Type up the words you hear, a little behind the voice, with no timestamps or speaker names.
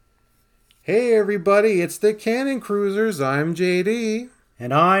Hey everybody, it's the Cannon Cruisers. I'm JD.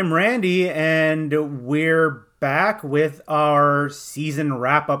 And I'm Randy, and we're back with our season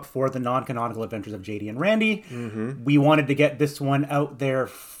wrap-up for the Non-Canonical Adventures of JD and Randy. Mm-hmm. We wanted to get this one out there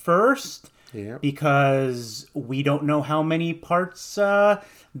first because we don't know how many parts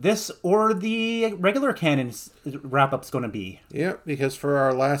this or the regular canon wrap-up's going to be. Yeah, because for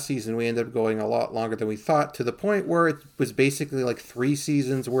our last season, we ended up going a lot longer than we thought, to the point where it was basically like 3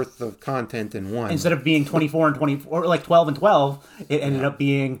 seasons worth of content in one. Instead of being 24 and 24, or like 12 and 12, it ended up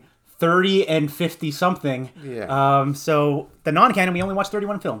being 30 and 50 something. Yeah. So the non-canon, we only watched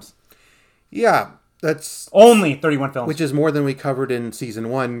 31 films. Yeah, that's only 31 films, which is more than we covered in season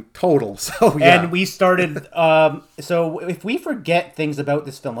 1 total. So yeah, and we started. So if we forget things about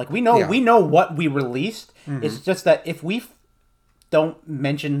this film, like we know what we released. Mm-hmm. It's just that if we don't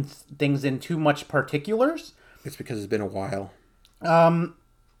mention things in too much particulars, it's because it's been a while.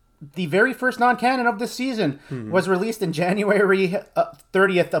 The very first non-canon of this season was released in January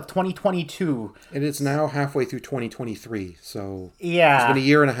 30th of 2022. And it's now halfway through 2023, so yeah, it's been a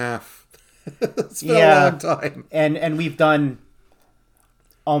year and a half. It's been a long time. And we've done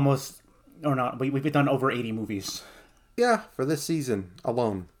almost, or not, we've done over 80 movies. Yeah, for this season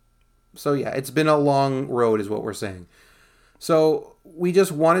alone. So yeah, it's been a long road is what we're saying. So we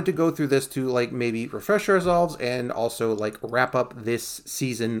just wanted to go through this to like maybe refresh ourselves and also like wrap up this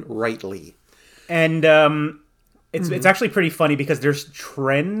season rightly. And it's actually pretty funny because there's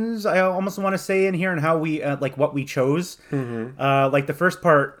trends, I almost want to say, in here and how we like what we chose. Like the first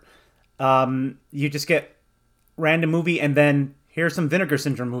part, you just get random movie and then here's some Vinegar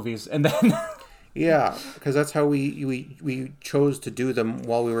Syndrome movies, and then yeah, because that's how we chose to do them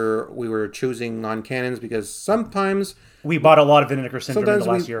while we were choosing non-canons, because sometimes we bought a lot of Vinegar Syndrome in the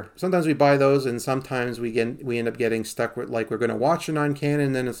last year. Sometimes we buy those, and sometimes we end up getting stuck with, like, we're going to watch a non-canon,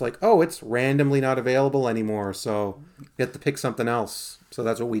 and then it's like, oh, it's randomly not available anymore, so you have to pick something else. So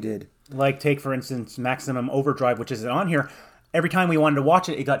that's what we did. Like, take, for instance, Maximum Overdrive, which isn't on here. Every time we wanted to watch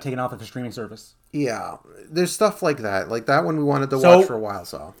it, it got taken off of the streaming service. Yeah, there's stuff like that. Like that one we wanted to watch for a while,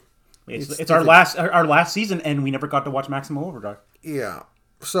 so... It's our last season, and we never got to watch Maximum Overdrive. Yeah.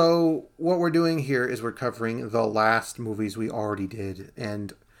 So what we're doing here is we're covering the last movies we already did,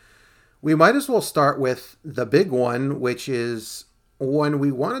 and we might as well start with the big one, which is one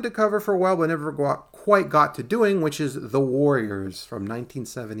we wanted to cover for a while but never quite got to doing, which is The Warriors from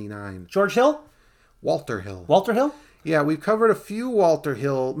 1979. George Hill? Walter Hill. Walter Hill? Yeah, we've covered a few Walter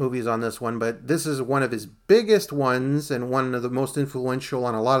Hill movies on this one, but this is one of his biggest ones and one of the most influential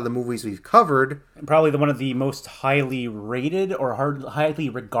on a lot of the movies we've covered. Probably one of the most highly rated or highly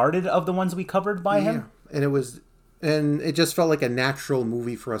regarded of the ones we covered by him. And it just felt like a natural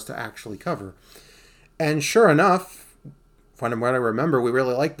movie for us to actually cover. And sure enough, from what I remember, we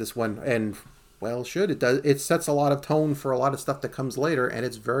really liked this one, and well, it sets a lot of tone for a lot of stuff that comes later, and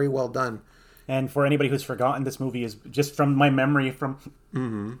it's very well done. And for anybody who's forgotten, this movie is just from my memory from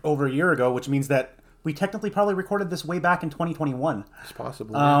over a year ago, which means that we technically probably recorded this way back in 2021. It's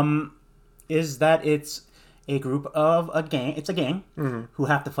possible. Is that it's a group of a gang who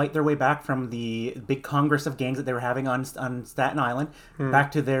have to fight their way back from the big congress of gangs that they were having on Staten Island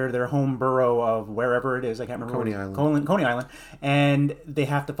back to their home borough of wherever it is. I can't remember. Coney Island. And they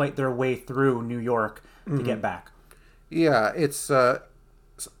have to fight their way through New York to get back. Yeah, it's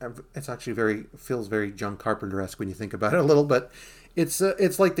actually feels very John Carpenter-esque when you think about it a little, but it's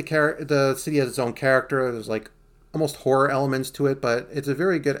like the city has its own character. There's like almost horror elements to it, but it's a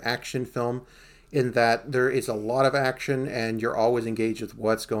very good action film in that there is a lot of action and you're always engaged with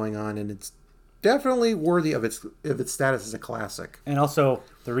what's going on, and it's definitely worthy of its status as a classic. And also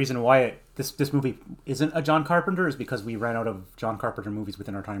the reason why this movie isn't a John Carpenter is because we ran out of John Carpenter movies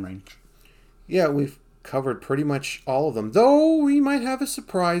within our time range. Yeah, we've covered pretty much all of them, though we might have a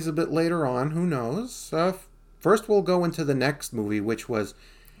surprise a bit later on. Who knows? First, we'll go into the next movie, which was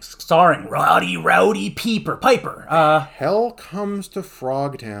starring Rowdy Piper. Hell Comes to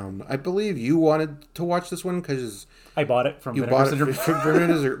Frogtown. I believe you wanted to watch this one because I bought it from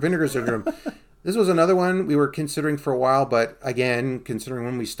Vinegar Syndrome. This was another one we were considering for a while, but again, considering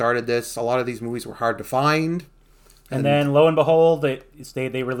when we started this, a lot of these movies were hard to find. And then, lo and behold, they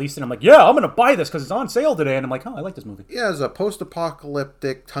released it. I'm like, yeah, I'm going to buy this because it's on sale today. And I'm like, oh, I like this movie. Yeah, it's a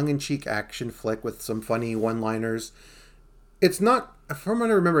post-apocalyptic, tongue-in-cheek action flick with some funny one-liners. It's not, from what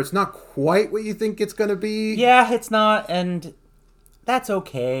I remember, it's not quite what you think it's going to be. Yeah, it's not, and that's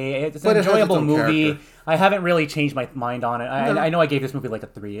okay. It's an enjoyable movie. Character. I haven't really changed my mind on it. I know I gave this movie like a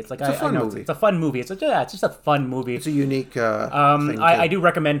 3. It's like it's a fun movie. It's a fun movie. It's just a fun movie. It's a unique thing. I do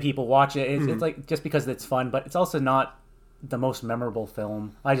recommend people watch it. It's like just because it's fun, but it's also not the most memorable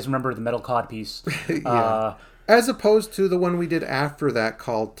film. I just remember the metal cod piece. Yeah. As opposed to the one we did after that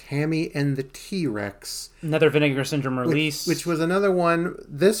called Tammy and the T-Rex. Another Vinegar Syndrome release. Which was another one.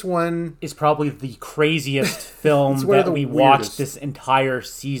 This one is probably the craziest film that we watched this entire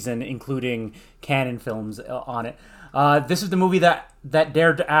season, including canon films on it. This is the movie that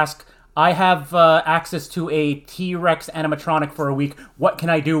dared to ask, I have access to a T-Rex animatronic for a week. What can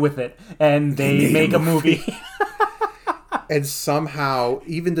I do with it? And they make a movie. And somehow,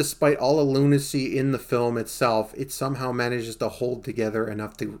 even despite all the lunacy in the film itself, it somehow manages to hold together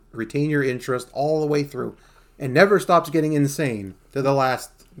enough to retain your interest all the way through and never stops getting insane to the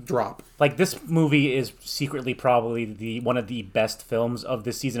last drop. Like, this movie is secretly probably one of the best films of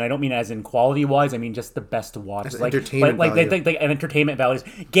this season. I don't mean as in quality-wise. I mean just the best to watch. Like, entertainment value. Like entertainment values.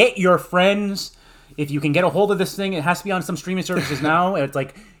 Get your friends. If you can get a hold of this thing, it has to be on some streaming services now. It's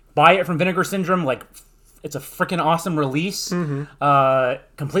like, buy it from Vinegar Syndrome, like... It's a freaking awesome release.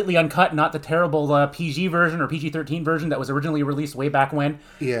 Completely uncut, not the terrible PG version or PG-13 version that was originally released way back when.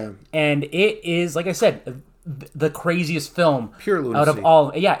 Yeah. And it is, like I said, the craziest film. Pure lunacy. Out of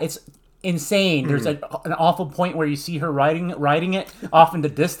all. Yeah, it's insane. There's an awful point where you see her riding it off in the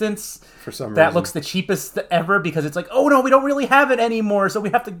distance. For some reason. That looks the cheapest ever because it's like, oh no, we don't really have it anymore, so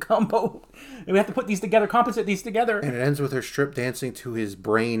we have to we have to put these together, compensate these together. And it ends with her strip dancing to his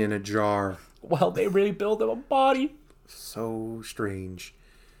brain in a jar. Well, they really build him a body. So strange.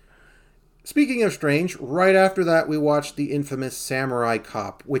 Speaking of strange, right after that we watched the infamous Samurai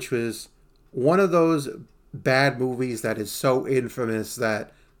Cop, which was one of those bad movies that is so infamous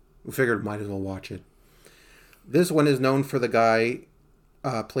that we figured might as well watch it. This one is known for the guy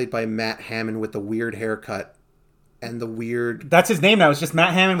played by Matt Hammond with the weird haircut. And the weird... That's his name now. It's just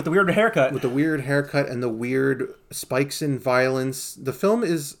Matt Hammond with the weird haircut. With the weird haircut and the weird spikes in violence. The film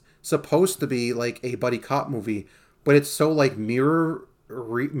is... supposed to be like a buddy cop movie, but it's so like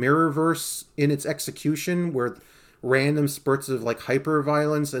mirrorverse in its execution, where random spurts of like hyper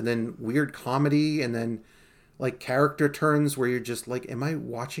violence and then weird comedy and then like character turns where you're just like, am I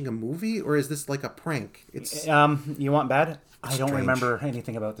watching a movie or is this like a prank? It's you want bad? I don't remember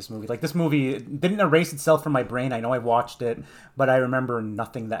anything about this movie. Like, this movie didn't erase itself from my brain. I know I watched it, but I remember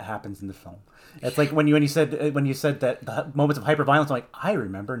nothing that happens in the film. It's like when you said that the moments of hyperviolence, I'm like, I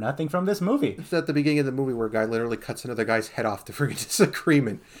remember nothing from this movie. It's at the beginning of the movie where a guy literally cuts another guy's head off to friggin'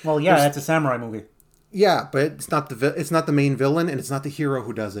 disagreement. Well, yeah, that's a samurai movie. Yeah, but it's not the main villain and it's not the hero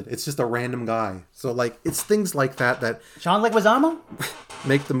who does it. It's just a random guy. So like, it's things like that Sean Leguizamo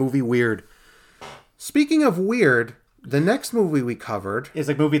make the movie weird. Speaking of weird, the next movie we covered is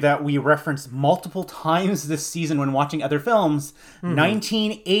a movie that we referenced multiple times this season when watching other films.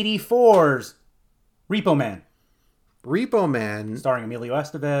 1984's Repo Man. Repo Man. Starring Emilio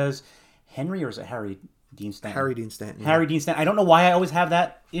Estevez. Henry, or is it Harry Dean Stanton? Harry Dean Stanton. Yeah. Harry Dean Stanton. I don't know why I always have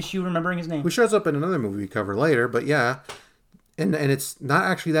that issue remembering his name. Who shows up in another movie we cover later, but yeah. And it's not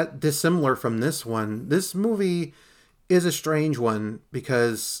actually that dissimilar from this one. This movie is a strange one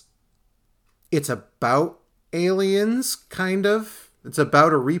because it's about aliens, kind of. It's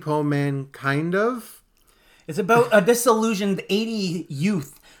about a Repo Man, kind of. It's about a disillusioned 80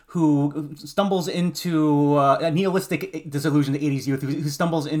 youth who stumbles into a nihilistic, disillusioned 80s youth who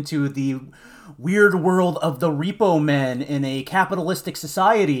stumbles into the weird world of the Repo Men in a capitalistic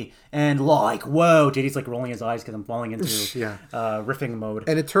society. And like, whoa, JD's like rolling his eyes because I'm falling into riffing mode.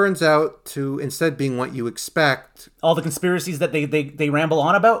 And it turns out to, instead being what you expect... all the conspiracies that they ramble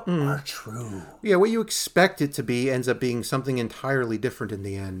on about are true. Yeah, what you expect it to be ends up being something entirely different in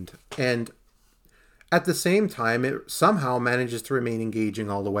the end. And at the same time, it somehow manages to remain engaging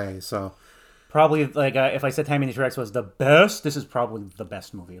all the way, so... Probably, like, if I said Tammy and the T-Rex was the best, this is probably the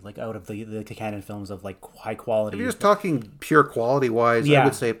best movie, like, out of the canon films of, like, high quality. If you're just talking pure quality-wise, I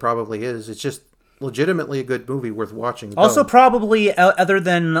would say it probably is. It's just legitimately a good movie worth watching. Also, probably, other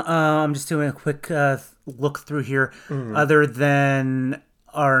than, I'm just doing a quick look through here, other than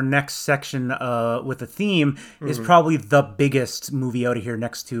our next section with a theme, is probably the biggest movie out of here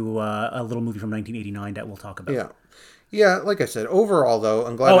next to a little movie from 1989 that we'll talk about. Yeah. Yeah, like I said, overall, though,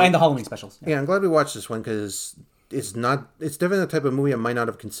 I'm glad... and the Halloween specials. Yeah, I'm glad we watched this one, because it's definitely the type of movie I might not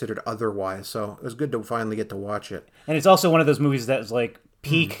have considered otherwise, so it was good to finally get to watch it. And it's also one of those movies that's, like,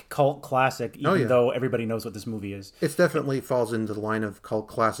 peak cult classic, even though everybody knows what this movie is. It definitely falls into the line of cult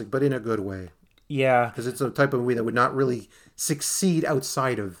classic, but in a good way. Yeah. Because it's a type of movie that would not really succeed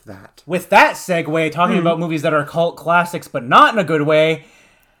outside of that. With that segue, talking about movies that are cult classics, but not in a good way...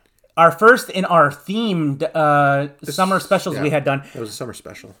 Our first in our themed summer specials we had done. It was a summer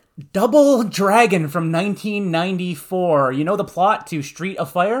special. Double Dragon from 1994. You know the plot to Street of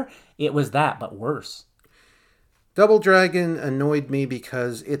Fire? It was that, but worse. Double Dragon annoyed me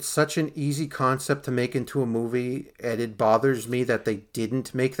because it's such an easy concept to make into a movie, and it bothers me that they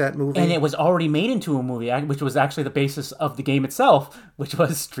didn't make that movie. And it was already made into a movie, which was actually the basis of the game itself, which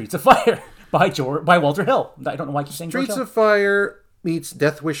was Streets of Fire by Walter Hill. I don't know why I keep saying Streets George Hill. of Fire meets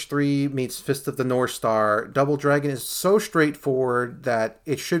Death Wish 3 meets Fist of the North Star. Double Dragon is so straightforward that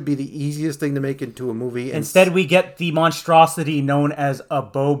it should be the easiest thing to make into a movie. Instead, we get the monstrosity known as a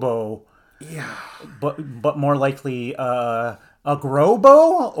Bobo. Yeah. But more likely a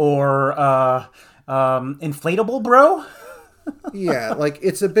Grobo or inflatable bro. Yeah, like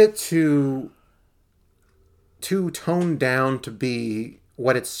it's a bit too toned down to be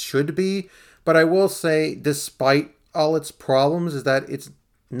what it should be. But I will say, despite all its problems, is that it's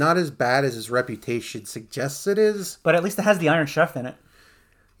not as bad as its reputation suggests it is. But at least it has the Iron Chef in it.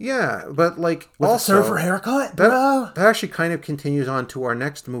 Yeah, but like With also a surfer haircut, bro. That actually kind of continues on to our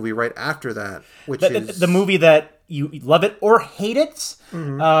next movie right after that, which is the movie that you love it or hate it.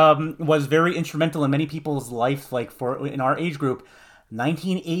 Was very instrumental in many people's life, like in our age group.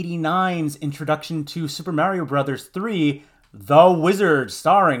 1989's introduction to Super Mario Brothers 3, The Wizard,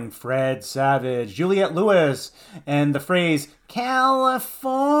 starring Fred Savage, Juliette Lewis, and the phrase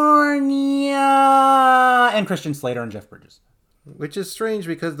California, and Christian Slater and Jeff Bridges. Which is strange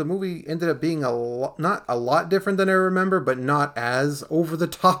because the movie ended up being not a lot different than I remember, but not as over the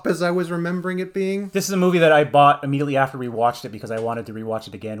top as I was remembering it being. This is a movie that I bought immediately after we watched it because I wanted to rewatch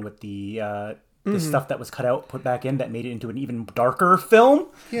it again with the stuff that was cut out, put back in, that made it into an even darker film,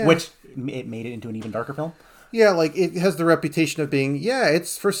 which it made it into an even darker film. Yeah, like it has the reputation of being,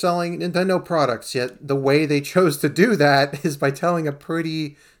 it's for selling Nintendo products, yet the way they chose to do that is by telling a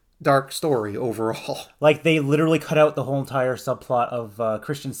pretty dark story overall. Like, they literally cut out the whole entire subplot of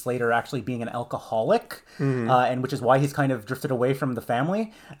Christian Slater actually being an alcoholic, and which is why he's kind of drifted away from the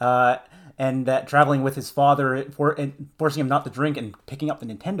family, and that traveling with his father and forcing him not to drink and picking up the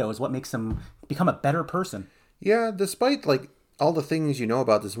Nintendo is what makes him become a better person. Yeah, despite like all the things you know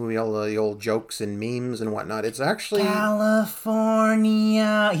about this movie, all the old jokes and memes and whatnot, it's actually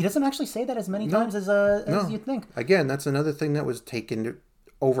California. He doesn't actually say that as many times as you'd think. Again, that's another thing that was taken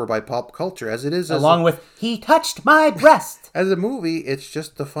over by pop culture, as it is. Along with "He touched my breast." As a movie, it's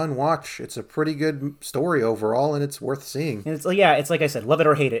just a fun watch. It's a pretty good story overall, and it's worth seeing. And it's like I said, love it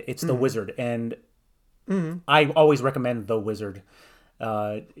or hate it. It's The Wizard, and I always recommend The Wizard.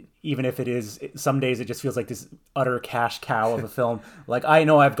 Even if it is, some days it just feels like this utter cash cow of a film. Like, I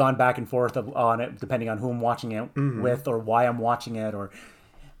know I've gone back and forth on it, depending on who I'm watching it with or why I'm watching it, or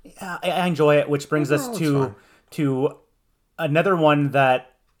I enjoy it, which brings us to another one that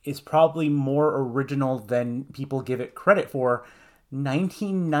is probably more original than people give it credit for.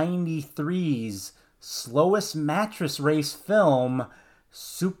 1993's slowest mattress race film,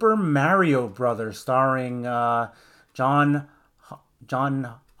 Super Mario Brothers, starring John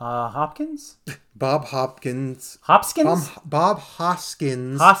Hopkins? Bob Hopkins. Hopkins? Bob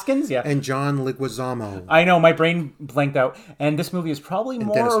Hoskins. Hoskins, yeah. And John Leguizamo. I know, my brain blanked out. And this movie is probably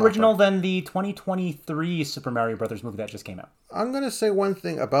more original than the 2023 Super Mario Brothers movie that just came out. I'm going to say one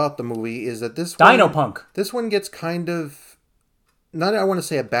thing about the movie is that this one gets kind of, not I want to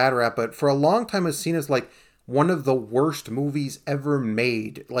say a bad rap, but for a long time it's seen as like one of the worst movies ever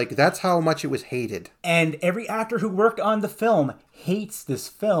made. Like, that's how much it was hated. And every actor who worked on the film hates this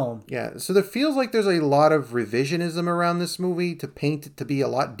film. Yeah, so there feels like there's a lot of revisionism around this movie to paint it to be a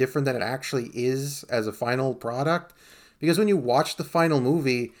lot different than it actually is as a final product. Because when you watch the final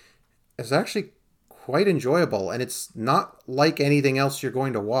movie, it's actually quite enjoyable, and it's not like anything else you're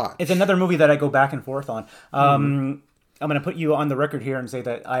going to watch. It's another movie that I go back and forth on. I'm going to put you on the record here and say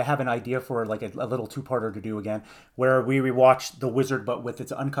that I have an idea for like a little two-parter to do again, where we rewatch The Wizard, but with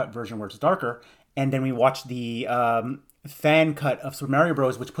its uncut version where it's darker, and then we watch the fan cut of Super Mario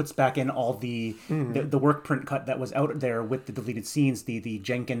Bros, which puts back in all the work print cut that was out there with the deleted scenes, the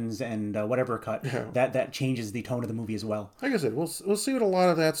Jenkins and whatever cut, that changes the tone of the movie as well. Like I said, we'll see what a lot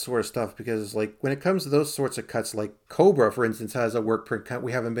of that sort of stuff, because like when it comes to those sorts of cuts, like Cobra, for instance, has a work print cut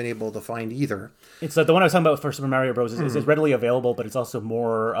we haven't been able to find either. It's the one I was talking about for Super Mario Bros. Is readily available, but it's also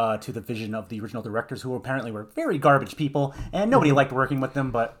more to the vision of the original directors, who apparently were very garbage people, and nobody liked working with them.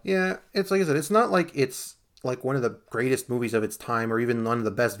 But yeah, it's like I said, it's not like it's like one of the greatest movies of its time, or even one of the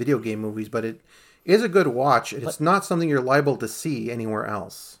best video game movies, but it is a good watch. It's not something you're liable to see anywhere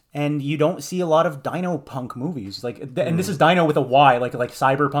else. And you don't see a lot of Dino Punk movies, and this is Dino with a Y, like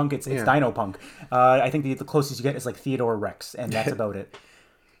Cyberpunk. It's Dino Punk. I think the closest you get is like Theodore Rex, and that's about it.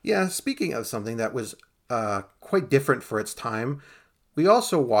 Yeah, speaking of something that was quite different for its time, we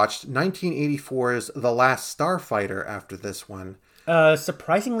also watched 1984's The Last Starfighter after this one.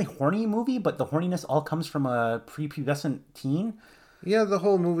 Surprisingly horny movie, but the horniness all comes from a prepubescent teen. Yeah, the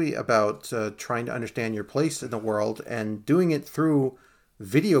whole movie about trying to understand your place in the world and doing it through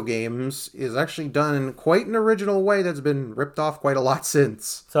video games is actually done in quite an original way that's been ripped off quite a lot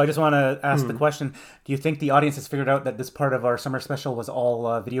since. So I just want to ask the question: do you think the audience has figured out that this part of our summer special was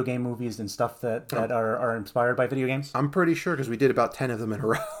all video game movies and stuff that are inspired by video games? I'm pretty sure because we did about 10 of them in a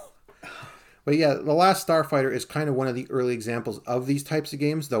row. But yeah, The Last Starfighter is kind of one of the early examples of these types of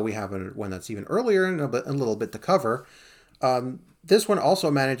games, though we have one that's even earlier and a little bit to cover. This one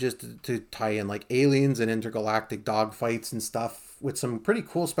also manages to tie in like aliens and intergalactic dogfights and stuff with some pretty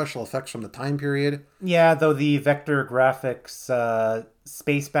cool special effects from the time period. Yeah, though the vector graphics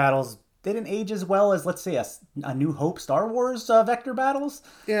space battles didn't age as well as, let's say, a New Hope Star Wars vector battles.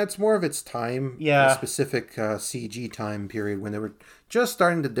 Yeah, it's more of its time, yeah, a specific CG time period when they were just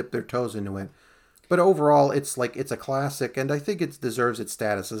starting to dip their toes into it. But overall, it's a classic, and I think it deserves its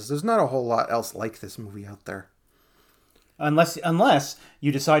status. There's not a whole lot else like this movie out there. Unless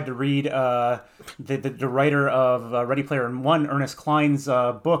you decide to read the writer of Ready Player One, Ernest Cline's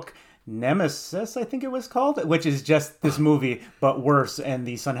book, Nemesis, I think it was called, which is just this movie, but worse, and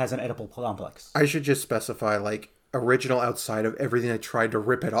the son has an Oedipal complex. I should just specify, original outside of everything I tried to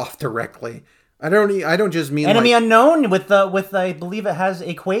rip it off directly. I don't just mean Enemy Unknown with I believe it has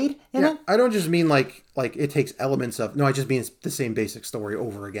a Quaid in it. I don't just mean like it takes elements of. No, I just mean it's the same basic story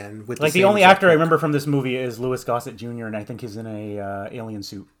over again with the only actor I remember from this movie is Louis Gossett Jr. and I think he's in a alien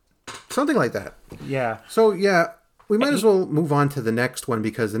suit. Something like that. Yeah. So yeah, we might as well move on to the next one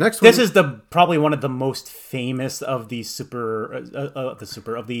because the next one. This is probably one of the most famous of the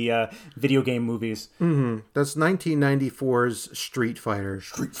video game movies. Mm-hmm. That's 1994's Street Fighter.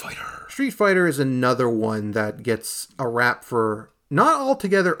 Street Fighter is another one that gets a rap for not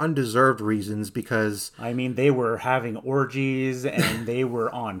altogether undeserved reasons because... I mean, they were having orgies and they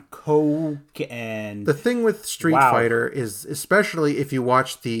were on coke and... The thing with Street Fighter is, especially if you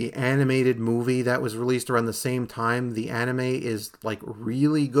watch the animated movie that was released around the same time, the anime is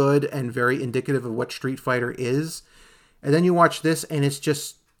really good and very indicative of what Street Fighter is. And then you watch this and it's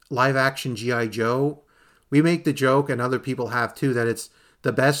just live action G.I. Joe. We make the joke, and other people have too, that it's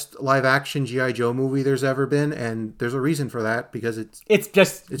the best live-action G.I. Joe movie there's ever been, and there's a reason for that, because it's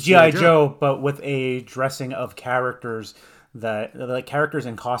just G.I. Joe, but with a dressing of characters that characters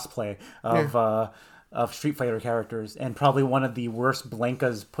in cosplay of Street Fighter characters, and probably one of the worst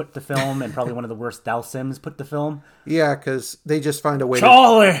Blankas put to film, and probably one of the worst Dalsims put to film. Yeah, because they just find a way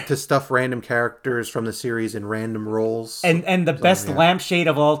to stuff random characters from the series in random roles. And the best lampshade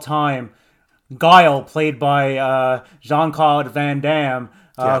of all time, Guile, played by Jean-Claude Van Damme,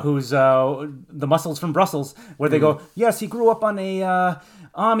 who's the muscles from Brussels, where they go, yes, he grew up on a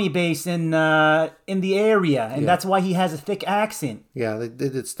army base in the area, and that's why he has a thick accent. Yeah, they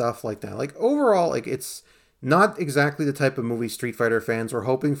did stuff like that. Overall, it's not exactly the type of movie Street Fighter fans were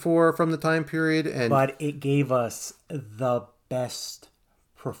hoping for from the time period, but it gave us the best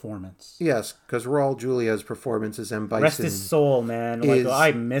performance. Yes, because Raul Julia's performance as M. Bison, rest his soul, man.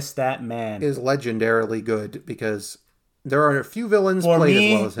 I miss that man. Is legendarily good because there are a few villains played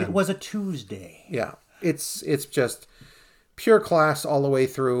as well as him. It was a Tuesday. Yeah, it's just pure class all the way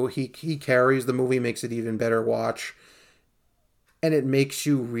through. He carries the movie, makes it even better watch, and it makes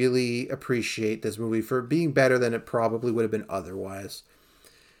you really appreciate this movie for being better than it probably would have been otherwise.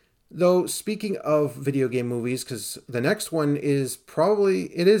 Though, speaking of video game movies, because the next one is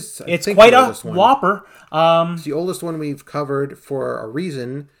it's quite a whopper. It's the oldest one we've covered for a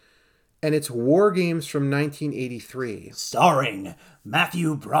reason, and it's War Games from 1983. Starring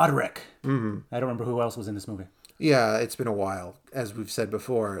Matthew Broderick. Mm-hmm. I don't remember who else was in this movie. Yeah, it's been a while, as we've said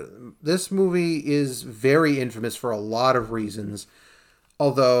before. This movie is very infamous for a lot of reasons,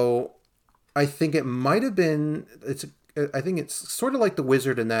 although I think it might have been... I think it's sort of like The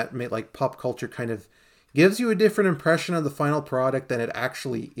Wizard in that pop culture kind of gives you a different impression of the final product than it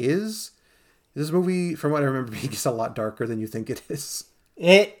actually is. This movie, from what I remember, is a lot darker than you think it is.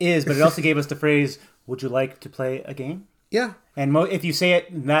 It is, but it also gave us the phrase, would you like to play a game? Yeah. And if you say it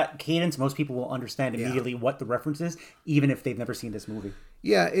in that cadence, most people will understand immediately what the reference is, even if they've never seen this movie.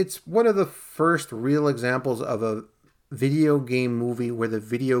 Yeah, it's one of the first real examples of a video game movie where the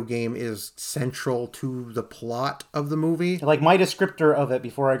video game is central to the plot of the movie. My descriptor of it,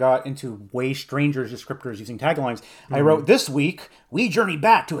 before I got into way stranger descriptors using taglines, I wrote, this week, we journey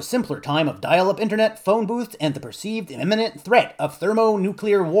back to a simpler time of dial-up internet, phone booths, and the perceived imminent threat of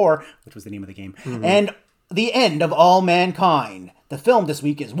thermonuclear war, which was the name of the game, and The End of All Mankind. The film this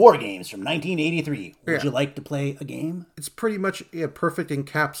week is War Games from 1983. Would you like to play a game? It's pretty much a perfect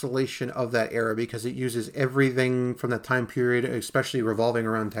encapsulation of that era because it uses everything from that time period, especially revolving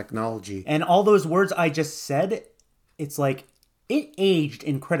around technology. And all those words I just said, it's like it aged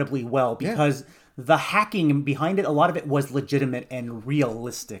incredibly well because the hacking behind it, a lot of it was legitimate and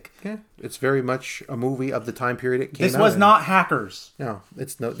realistic. Yeah, it's very much a movie of the time period it came out. This was not hackers. No,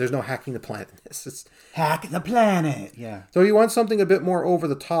 there's no hacking the planet. It's hack the planet. Yeah. So you want something a bit more over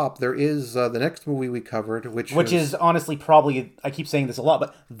the top? There is the next movie we covered, which is honestly probably, I keep saying this a lot,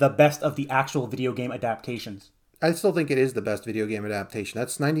 but the best of the actual video game adaptations. I still think it is the best video game adaptation.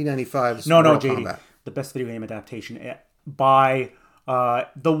 That's 1995's Mortal Kombat. The best video game adaptation by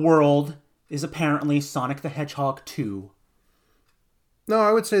the world is apparently Sonic the Hedgehog 2. No,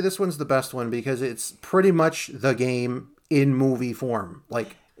 I would say this one's the best one because it's pretty much the game in movie form.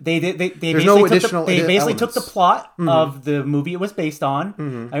 Like they basically took the plot of the movie it was based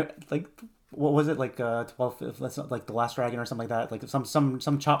on. What was it, like 12? That's not like The Last Dragon or something like that. Like some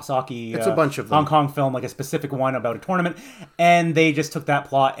chop socky. It's a bunch of them. Hong Kong film, like a specific one about a tournament, and they just took that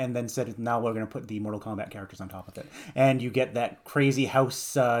plot and then said, now we're going to put the Mortal Kombat characters on top of it, and you get that crazy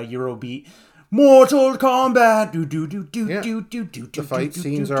house Eurobeat. Mortal Kombat. The fight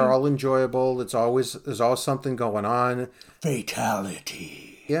scenes are all enjoyable. There's always something going on. Fatality.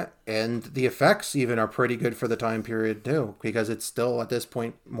 Yeah, and the effects even are pretty good for the time period too, because it's still at this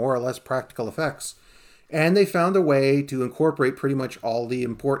point more or less practical effects. And they found a way to incorporate pretty much all the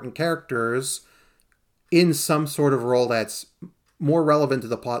important characters in some sort of role that's more relevant to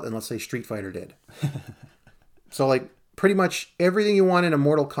the plot than, let's say, Street Fighter did. So, like, pretty much everything you want in a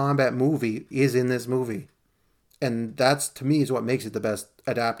Mortal Kombat movie is in this movie. And that's, to me, is what makes it the best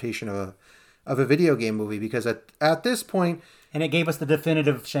adaptation of a video game movie, because at this point... And it gave us the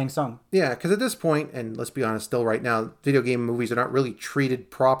definitive Shang Tsung. Yeah, because at this point, and let's be honest, still right now, video game movies are not really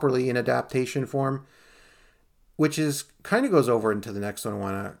treated properly in adaptation form, which is kind of goes over into the next one I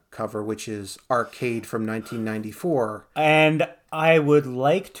want to cover, which is Arcade from 1994. And I would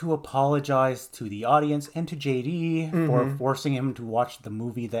like to apologize to the audience and to JD for forcing him to watch the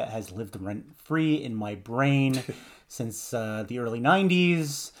movie that has lived rent-free in my brain since the early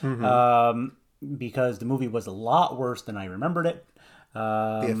 90s. Because the movie was a lot worse than I remembered it.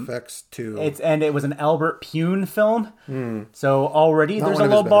 The effects too. It was an Albert Pune film. So already there's a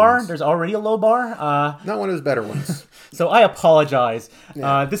low bar. There's already a low bar. Not one of his better ones. So I apologize.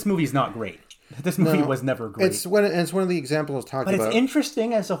 This movie's not great. This movie was never great. It's one of the examples I was talking about. But it's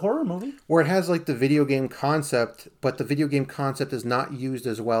interesting as a horror movie. Where it has like the video game concept, but the video game concept is not used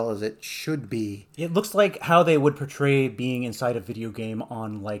as well as it should be. It looks like how they would portray being inside a video game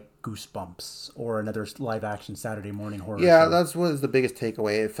on like Goosebumps or another live action Saturday morning horror show. Yeah, that was the biggest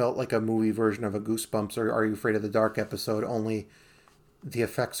takeaway. It felt like a movie version of a Goosebumps or Are You Afraid of the Dark episode, only the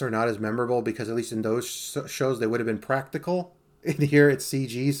effects are not as memorable because at least in those shows they would have been practical. In here it's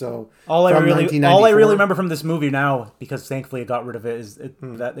CG, so all I really remember from this movie now, because thankfully I got rid of it, is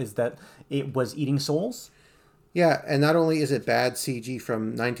that it was eating souls. Yeah, and not only is it bad CG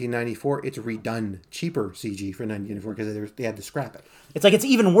from 1994, it's redone cheaper CG for 1994 because they had to scrap it. It's like it's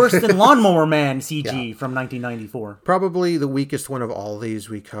even worse than Lawnmower Man CG from 1994. Probably the weakest one of all these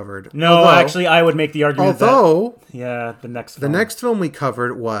we covered. No, actually, I would make the argument the next film we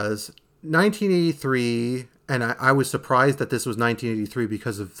covered was 1983. And I was surprised that this was 1983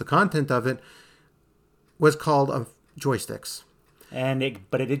 because of the content of it, was called Joysticks.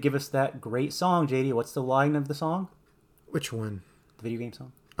 But it did give us that great song, JD. What's the line of the song? Which one? The video game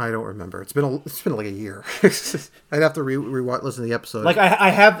song. I don't remember. It's been like a year. I'd have to listen to the episode. Like I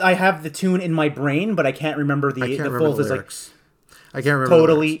have the tune in my brain, but I can't remember the full lyrics. I can't remember.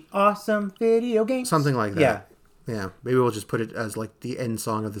 Totally awesome video game. Something like that. Yeah. Maybe we'll just put it as like the end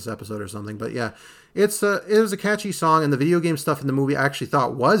song of this episode or something. But yeah. It was a catchy song, and the video game stuff in the movie I actually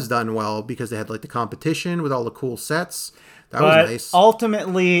thought was done well because they had like the competition with all the cool sets. That was nice.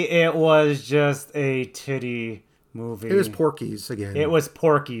 Ultimately, it was just a titty movie. It was Porky's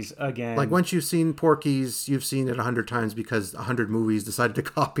again. Like once you've seen Porky's, you've seen it 100 times because 100 movies decided to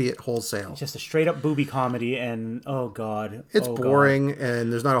copy it wholesale. Just a straight up booby comedy, and oh god, it's boring,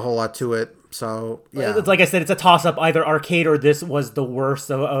 and there's not a whole lot to it. So yeah, it's like I said, it's a toss up. Either Arcade or this was the worst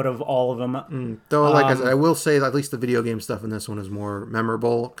out of all of them. Though, like I said, I will say that at least the video game stuff in this one is more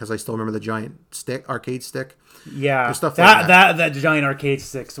memorable because I still remember the giant arcade stick. Yeah, stuff like that giant arcade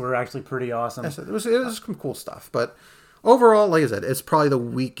sticks were actually pretty awesome. It was some cool stuff, but overall, like I said, it's probably the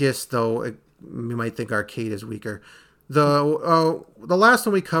weakest. Though you might think Arcade is weaker. The last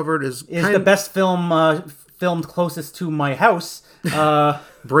one we covered is the best film filmed closest to my house.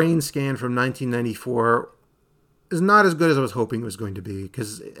 Brain Scan from 1994. is not as good as I was hoping it was going to be,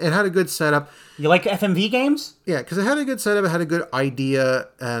 because it had a good setup. You like FMV games? Yeah, because it had a good setup, it had a good idea,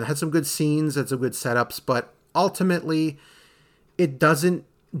 and had some good scenes, had some good setups, but ultimately, it doesn't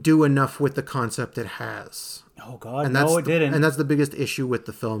do enough with the concept it has. Oh, God, no, it didn't. And that's the biggest issue with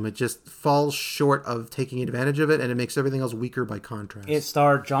the film. It just falls short of taking advantage of it, and it makes everything else weaker by contrast. It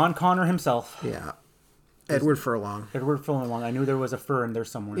starred John Connor himself. Yeah. Edward Furlong. I knew there was a fur in there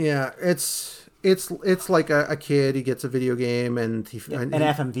somewhere. Yeah, it's like a kid. He gets a video game and an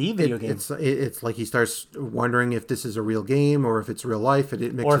FMV video game. It's like he starts wondering if this is a real game or if it's real life. And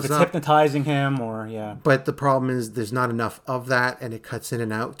it mixes or if it's up. Hypnotizing him, or yeah. But the problem is there's not enough of that, and it cuts in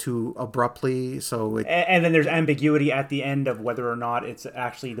and out too abruptly. So and then there's ambiguity at the end of whether or not it's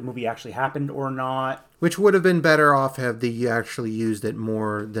actually the movie actually happened or not. Which would have been better off had they actually used it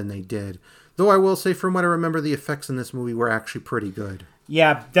more than they did. Though I will say, from what I remember, the effects in this movie were actually pretty good.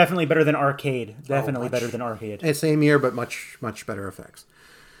 Yeah, definitely better than Arcade. Definitely better than Arcade. Same year, but much, much better effects.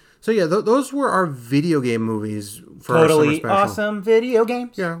 So yeah, those were our video game movies for our summer special. Awesome video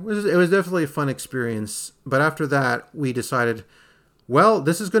games. Yeah, it was definitely a fun experience. But after that, we decided, well,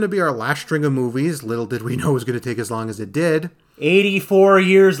 this is going to be our last string of movies. Little did we know it was going to take as long as it did. 84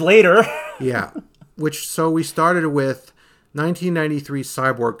 years later. Yeah. So we started with 1993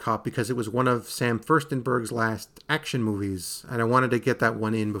 Cyborg Cop because it was one of Sam Furstenberg's last action movies, and I wanted to get that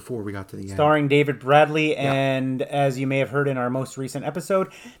one in before we got to the end. Starring David Bradley, and as you may have heard in our most recent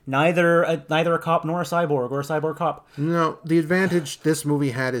episode, neither a cop nor a cyborg, or a cyborg cop. No, the advantage this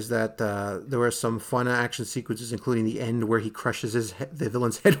movie had is that there were some fun action sequences, including the end where he crushes the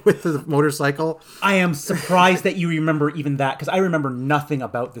villain's head with the motorcycle. I am surprised that you remember even that, because I remember nothing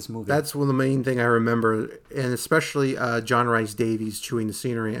about this movie. That's one of the main thing I remember, and especially John Rhys Davies chewing the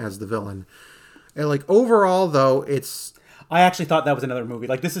scenery as the villain. And like overall, though, I actually thought that was another movie.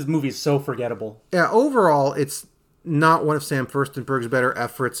 Like this movie is so forgettable. Yeah, overall, it's not one of Sam Furstenberg's better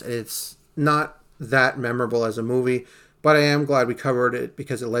efforts. It's not that memorable as a movie, but I am glad we covered it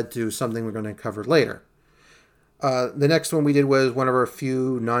because it led to something we're going to cover later. The next one we did was one of our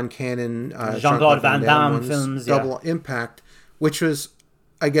few non-canon Jean-Claude Van Damme films, Double Impact, which was,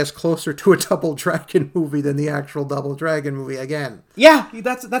 I guess, closer to a Double Dragon movie than the actual Double Dragon movie again. Yeah,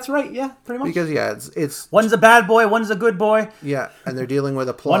 that's right. Yeah, pretty much. Because it's one's a bad boy, one's a good boy. Yeah, and they're dealing with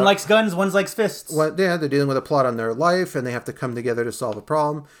a plot. One likes guns, one likes fists. They're dealing with a plot on their life, and they have to come together to solve a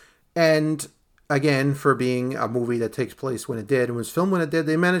problem. And again, for being a movie that takes place when it did and was filmed when it did,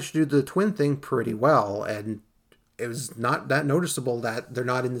 they managed to do the twin thing pretty well, and it was not that noticeable that they're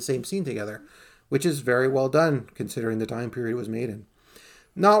not in the same scene together, which is very well done considering the time period it was made in.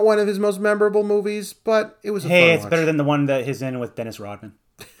 Not one of his most memorable movies, but it was a fun it's watch. better than the one that he's in with Dennis Rodman.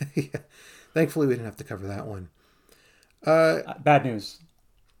 Yeah. Thankfully, we didn't have to cover that one. Bad news.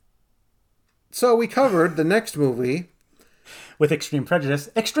 So we covered the next movie. With Extreme Prejudice.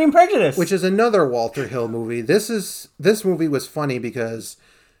 Extreme Prejudice! Which is another Walter Hill movie. This movie was funny because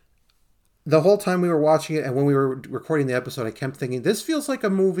the whole time we were watching it and when we were recording the episode, I kept thinking, this feels like a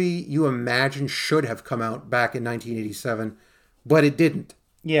movie you imagine should have come out back in 1987, but it didn't.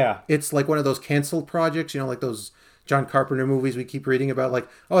 Yeah. It's like one of those canceled projects, like those John Carpenter movies we keep reading about, like,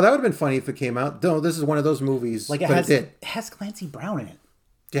 oh, that would have been funny if it came out. No, this is one of those movies, like it did. It has Clancy Brown in it.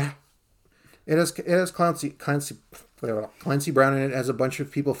 Yeah. It has Clancy Brown in it, as a bunch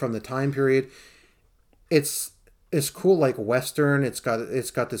of people from the time period. It's cool, like Western. It's got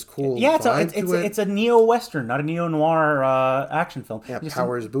this cool vibe to it. It's a neo-Western, not a neo-noir action film. Yeah,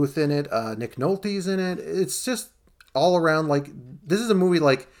 Powers Booth in it. Nick Nolte's in it. It's just all around, like, this is a movie,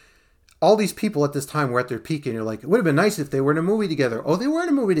 like, all these people at this time were at their peak, and you're like, it would have been nice if they were in a movie together. Oh, they were in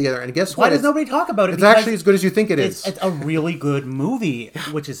a movie together, and guess what? Why does nobody talk about it? It's actually as good as you think it is. It's a really good movie,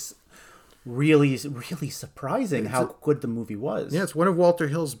 which is really, really surprising how good the movie was. Yeah, it's one of Walter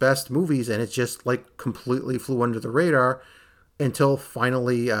Hill's best movies, and it just, like, completely flew under the radar until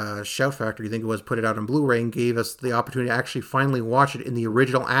finally Shout Factory, I think it was, put it out on Blu-ray and gave us the opportunity to actually finally watch it in the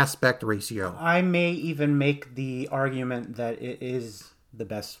original aspect ratio. I may even make the argument that it is the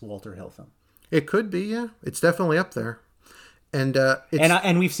best Walter Hill film. It could be, yeah. It's definitely up there.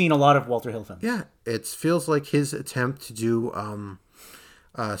 And we've seen a lot of Walter Hill films. Yeah, it feels like his attempt to do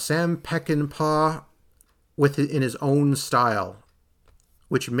Sam Peckinpah in his own style,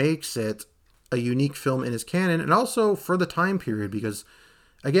 which makes it a unique film in his canon, and also for the time period, because,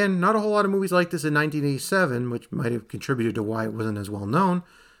 again, not a whole lot of movies like this in 1987, which might have contributed to why it wasn't as well known,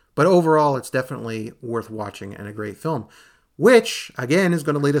 but overall, it's definitely worth watching and a great film, which, again, is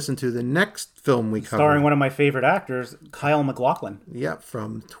going to lead us into the next film we cover. Starring one of my favorite actors, Kyle MacLachlan. Yeah,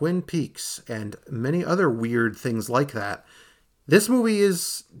 from Twin Peaks and many other weird things like that. This movie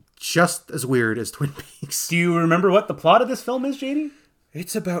is just as weird as Twin Peaks. Do you remember what the plot of this film is, JD?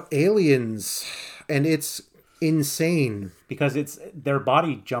 It's about aliens, and it's insane. Because it's their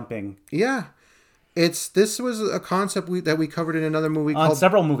body jumping. Yeah. This was a concept that we covered in another movie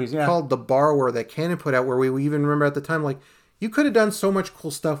several movies, yeah. Called The Borrower that Cannon put out, where we even remember at the time, like, you could have done so much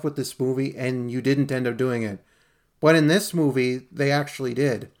cool stuff with this movie and you didn't end up doing it. But in this movie, they actually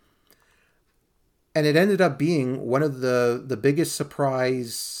did. And it ended up being one of the biggest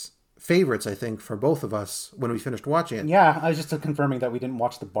surprise favorites, I think, for both of us when we finished watching it. Yeah, I was just confirming that we didn't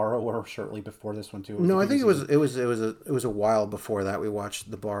watch The Borrower shortly before this one too. No, I think it was a while before that we watched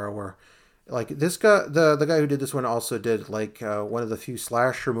The Borrower. Like this guy, the guy who did this one also did like one of the few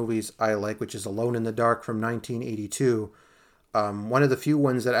slasher movies I like, which is Alone in the Dark from 1982. One of the few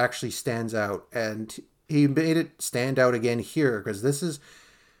ones that actually stands out, and he made it stand out again here because this is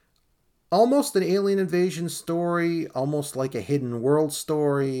almost an alien invasion story, almost like a hidden world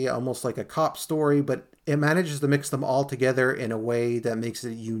story, almost like a cop story, but it manages to mix them all together in a way that makes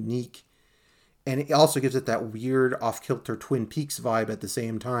it unique. And it also gives it that weird off-kilter Twin Peaks vibe at the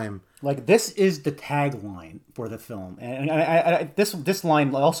same time. Like, this is the tagline for the film. And this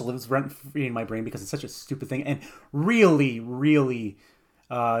line also lives rent-free in my brain because it's such a stupid thing and really, really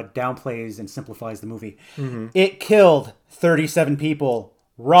downplays and simplifies the movie. Mm-hmm. It killed 37 people,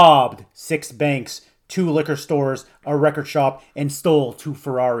 robbed 6 banks, 2 liquor stores, a record shop, and stole 2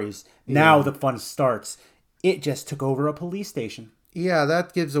 Ferraris. Yeah. Now the fun starts. It just took over a police station. Yeah,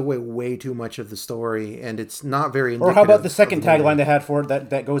 that gives away way too much of the story, and it's not very indicative. Or how about the second tagline they had for it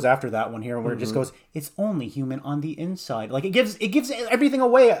that goes after that one here, where it just goes, "It's only human on the inside." Like, it gives everything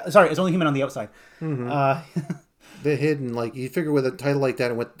away. Sorry, it's only human on the outside. Mm-hmm. The hidden, like, you figure with a title like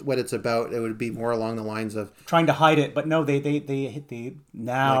that and what it's about, it would be more along the lines of trying to hide it, but no, they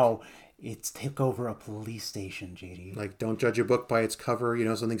now. Like, it's took over a police station, JD. Like, don't judge a book by its cover,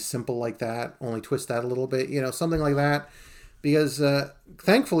 something simple like that. Only twist that a little bit, something like that. Because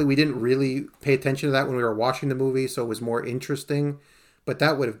thankfully we didn't really pay attention to that when we were watching the movie, so it was more interesting. But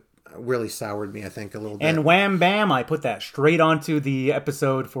that would have really soured me, I think, a little bit. And wham bam, I put that straight onto the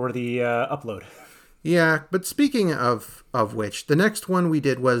episode for the upload. Yeah, but speaking of which, the next one we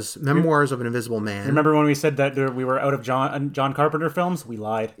did was Memoirs of an Invisible Man. Remember when we said that we were out of John Carpenter films? We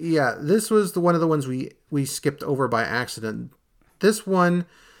lied. Yeah, this was one of the ones we skipped over by accident. This one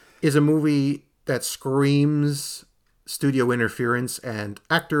is a movie that screams studio interference and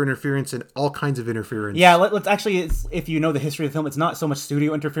actor interference and all kinds of interference. Yeah, let's actually, if you know the history of the film, it's not so much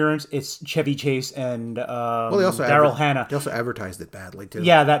studio interference, it's Chevy Chase and Daryl Hannah. They also advertised it badly too.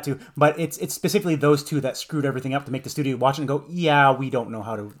 Yeah, that too. But it's specifically those two that screwed everything up to make the studio watch it and go, yeah, we don't know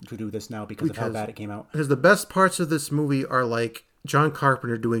how to do this now because of how bad it came out. Because the best parts of this movie are like John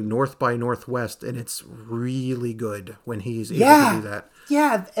Carpenter doing North by Northwest, and it's really good when he's able to do that.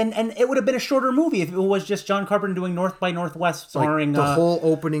 Yeah, and it would have been a shorter movie if it was just John Carpenter doing North by Northwest, starring... Like the whole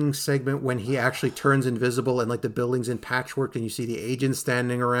opening segment when he actually turns invisible and like the building's in patchwork and you see the agents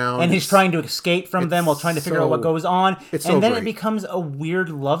standing around. And he's trying to escape from them while trying to figure out what goes on. And then great. It becomes a weird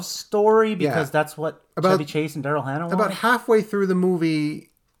love story because that's what Chevy Chase and Daryl Hannah want. About halfway through the movie,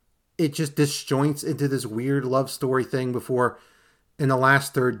 it just disjoints into this weird love story thing before, in the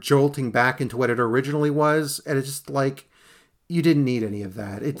last third, jolting back into what it originally was. And it's just like... You didn't need any of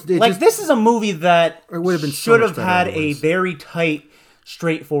that. This is a movie that it would have been should have had a very tight,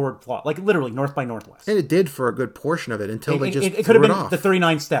 straightforward plot. Like, literally, North by Northwest. And it did for a good portion of it until they just it could have been the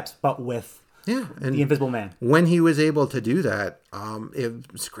 39 Steps, but with and the Invisible Man. When he was able to do that,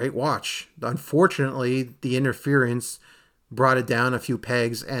 it was a great watch. Unfortunately, the interference brought it down a few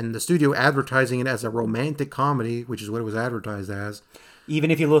pegs, and the studio advertising it as a romantic comedy, which is what it was advertised as.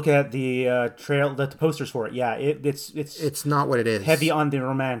 Even if you look at the the posters for it, yeah, it's not what it is. Heavy on the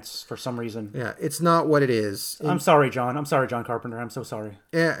romance for some reason. Yeah, it's not what it is. I'm sorry, John. I'm sorry, John Carpenter. I'm so sorry.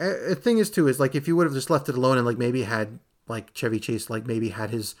 Yeah, the thing is too is like if you would have just left it alone and like maybe had like Chevy Chase like maybe had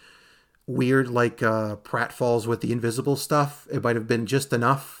his weird like pratfalls with the invisible stuff, it might have been just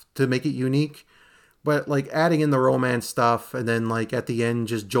enough to make it unique. But like adding in the romance stuff and then like at the end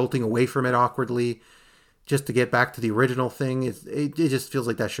just jolting away from it awkwardly. Just to get back to the original thing, it just feels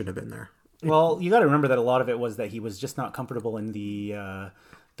like that shouldn't have been there. Well, you got to remember that a lot of it was that he was just not comfortable in the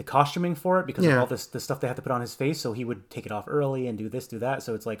costuming for it because of all the stuff they had to put on his face. So he would take it off early and do this, do that.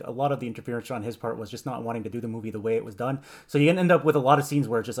 So it's like a lot of the interference on his part was just not wanting to do the movie the way it was done. So you end up with a lot of scenes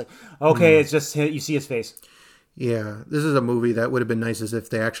where it's just like, okay, it's just you see his face. Yeah, this is a movie that would have been nice as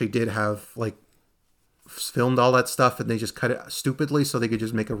if they actually did have like filmed all that stuff and they just cut it stupidly so they could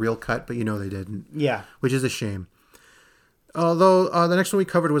just make a real cut, but they didn't. Yeah. Which is a shame. Although the next one we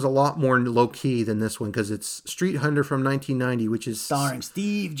covered was a lot more low key than this one because it's Street Hunter from 1990, which is Starring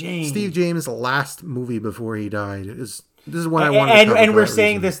Steve James. Steve James' last movie before he died. This is one I wanted to cover. And we're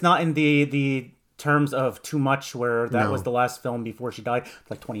saying this not in the terms of too much, where that was the last film before she died,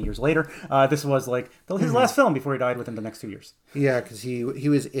 like 20 years later. This was like his last film before he died within the next 2 years. Yeah, because he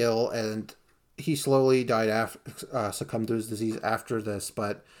was ill and he slowly died after succumbed to his disease after this,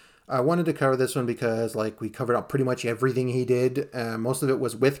 but. I wanted to cover this one because, like, we covered up pretty much everything he did. Most of it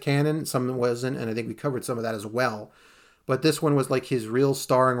was with canon, some wasn't, and I think we covered some of that as well. But this one was, like, his real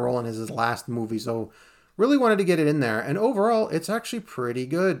starring role in his last movie, so really wanted to get it in there. And overall, it's actually pretty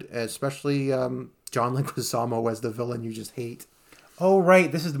good, especially John Leguizamo as the villain you just hate. Oh, right.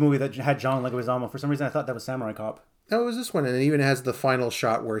 This is the movie that had John Leguizamo. For some reason, I thought that was Samurai Cop. No, it was this one, and it even has the final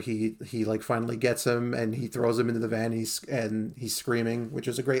shot where he like finally gets him and he throws him into the van and he's screaming, which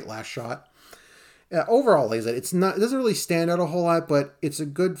is a great last shot. Overall, like I said, it doesn't really stand out a whole lot, but it's a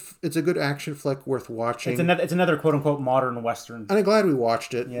good action flick worth watching. It's another quote unquote modern western, and I'm glad we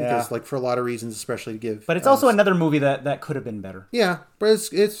watched it because, like, for a lot of reasons, especially to give. But it's also another movie that could have been better. Yeah, but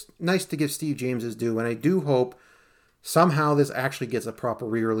it's nice to give Steve James his due, and I do hope. Somehow this actually gets a proper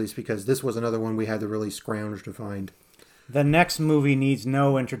re-release because this was another one we had to really scrounge to find. The next movie needs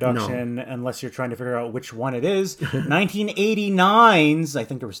no introduction unless you're trying to figure out which one it is. 1989's, I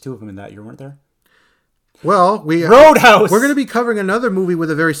think there was 2 of them in that year, weren't there? Well, Roadhouse! We're going to be covering another movie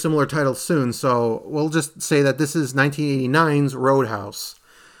with a very similar title soon, so we'll just say that this is 1989's Roadhouse.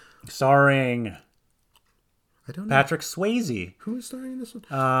 Starring... I don't know. Patrick Swayze. Who is starring in this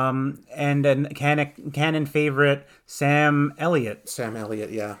one? And a canon favorite, Sam Elliott. Sam Elliott,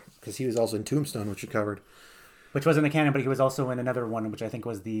 yeah. Because he was also in Tombstone, which you covered. Which wasn't a canon, but he was also in another one, which I think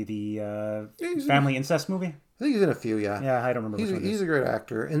was the family incest movie. I think he's in a few, yeah. Yeah, I don't remember which one. He's a great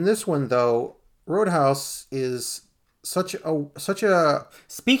actor. In this one, though, Roadhouse is such a...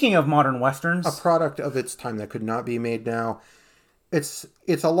 Speaking of modern westerns... A product of its time that could not be made now. It's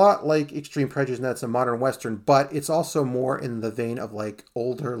a lot like Extreme Prejudice, and that's a modern western, but it's also more in the vein of like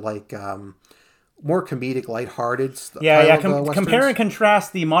older, like more comedic, lighthearted. Compare and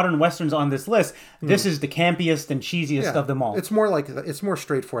contrast the modern westerns on this list. This is the campiest and cheesiest of them all. It's more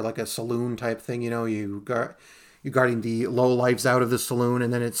straightforward, like a saloon type thing. You know, you guarding the low lives out of the saloon,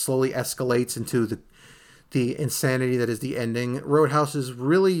 and then it slowly escalates into the insanity that is the ending. Roadhouse is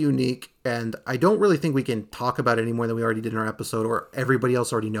really unique, and I don't really think we can talk about it any more than we already did in our episode, or everybody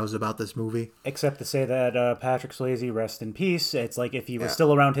else already knows about this movie. Except to say that Patrick Swayze, rest in peace. It's like if he was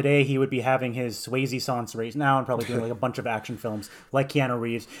still around today, he would be having his Swayze-sance right now and probably doing like a bunch of action films like Keanu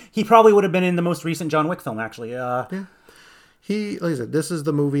Reeves. He probably would have been in the most recent John Wick film, actually. Like I said, this is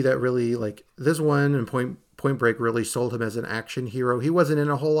the movie that really, like, this one and Point Break really sold him as an action hero. He wasn't in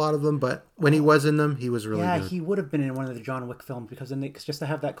a whole lot of them, but when he was in them, he was really good. Yeah, he would have been in one of the John Wick films because then just to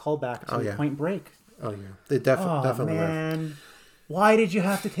have that callback to Point Break. Oh, yeah. They definitely man. Why did you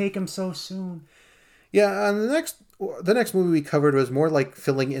have to take him so soon? Yeah, and the next movie we covered was more like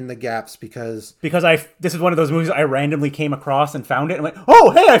filling in the gaps because this is one of those movies I randomly came across and found it and went, oh,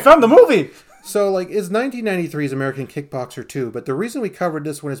 hey, I found the movie! So, like, it's 1993's American Kickboxer 2, but the reason we covered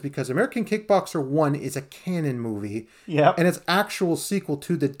this one is because American Kickboxer 1 is a canon movie. Yep. And its actual sequel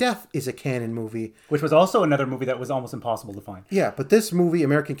to The Death is a canon movie. Which was also another movie that was almost impossible to find. Yeah, but this movie,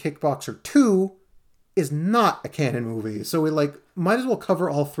 American Kickboxer 2, is not a canon movie. So we, might as well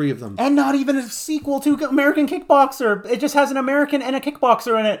cover all 3 of them. And not even a sequel to American Kickboxer. It just has an American and a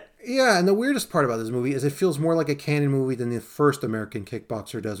kickboxer in it. Yeah, and the weirdest part about this movie is it feels more like a canon movie than the first American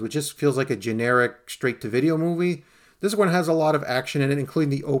Kickboxer does, which just feels like a generic straight-to-video movie. This one has a lot of action in it,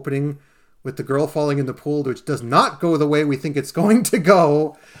 including the opening with the girl falling in the pool, which does not go the way we think it's going to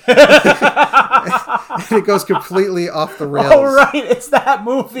go. And it goes completely off the rails. Oh, right. It's that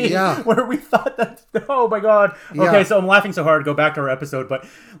movie where we thought that... Oh, my God. Okay, so I'm laughing so hard. Go back to our episode. But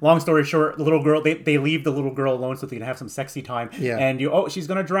long story short, the little girl... They leave the little girl alone so they can have some sexy time. Yeah. And she's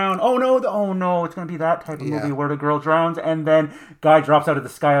going to drown. Oh, no. It's going to be that type of movie where the girl drowns. And then guy drops out of the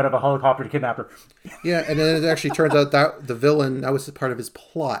sky out of a helicopter to kidnap her. Yeah, and then it actually turns out that the villain, that was part of his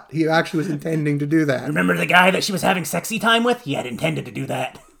plot. He actually was intending to do that. Remember the guy that she was having sexy time with? He had intended to do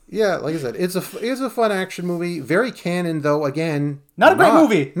that. Yeah, like I said, it's a fun action movie. Very canon, though. Again, not a great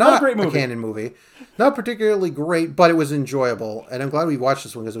movie. Not a great movie. A canon movie. Not particularly great, but it was enjoyable. And I'm glad we watched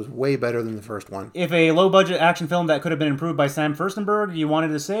this one because it was way better than the first one. If a low-budget action film that could have been improved by Sam Furstenberg, you wanted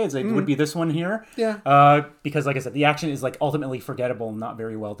to say, it would be this one here. Yeah. Because, like I said, the action is ultimately forgettable and not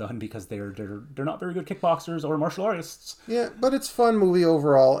very well done because they're not very good kickboxers or martial artists. Yeah, but it's a fun movie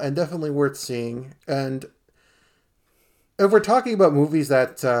overall and definitely worth seeing. And if we're talking about movies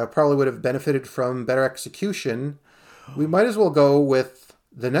that probably would have benefited from better execution, We might as well go with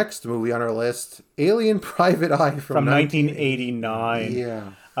the next movie on our list, Alien Private Eye From 1989.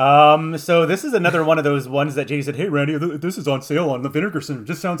 Yeah. So this is another one of those ones that Jay said, "Hey, Randy, this is on sale on the Vinegar Syndrome. It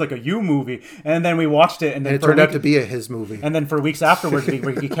just sounds like a you movie." And then we watched it, and then it turned out to be a his movie. And then for weeks afterwards,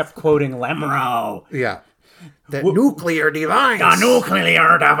 we kept quoting Lemro. Yeah. That nuclear device. The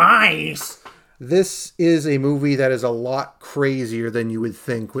nuclear device. This is a movie that is a lot crazier than you would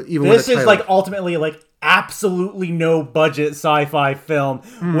think. Even this is like ultimately like absolutely no budget sci-fi film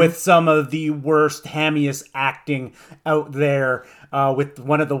with some of the worst, hammiest acting out there, with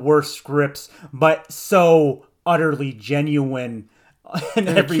one of the worst scripts, but so utterly genuine in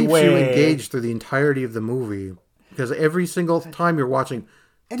every way. It keeps you engaged through the entirety of the movie because every single time you're watching,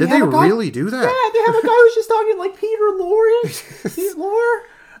 did they really do that? Yeah, they have a guy who's just talking like Peter Lorre.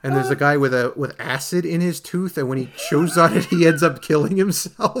 And there's a guy with acid in his tooth, and when he chews on it, he ends up killing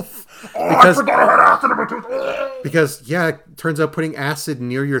himself. I forgot I had acid in my tooth. Because, yeah, it turns out putting acid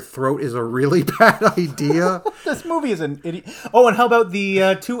near your throat is a really bad idea. This movie is an idiot. Oh, and how about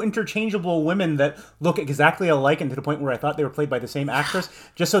the two interchangeable women that look exactly alike, and to the point where I thought they were played by the same actress,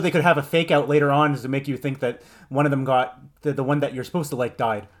 just so they could have a fake out later on to make you think that one of them got, the one that you're supposed to like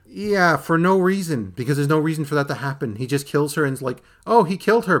died. Yeah, for no reason, because there's no reason for that to happen. He just kills her and is like, oh, he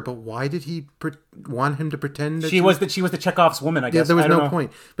killed her, but why did he want him to pretend that she was the Chekhov's woman, I guess. Yeah, there was no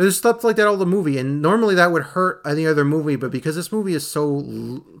point. But there's stuff like that all the movie, and normally that would hurt any other movie, but because this movie is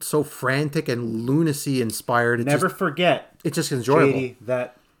so frantic and lunacy inspired, Never forget, it's just enjoyable. JD,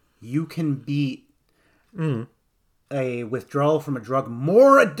 that you can beat a withdrawal from a drug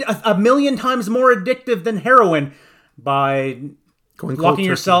a million times more addictive than heroin by locking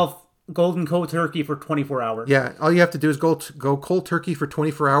yourself golden cold turkey for 24 hours. Yeah, all you have to do is go cold turkey for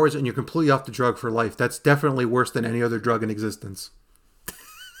 24 hours and you're completely off the drug for life. That's definitely worse than any other drug in existence.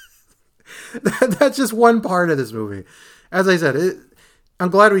 That's just one part of this movie. As I said, I'm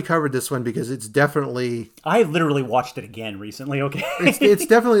glad we covered this one because it's definitely... I literally watched it again recently, okay? it's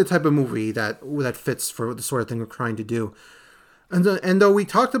definitely the type of movie that fits for the sort of thing we're trying to do. And though we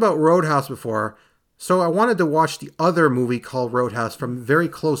talked about Roadhouse before... So I wanted to watch the other movie called Roadhouse from very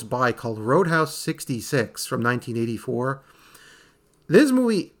close by called Roadhouse 66 from 1984. This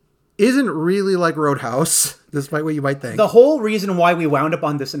movie isn't really like Roadhouse, despite what you might think. The whole reason why we wound up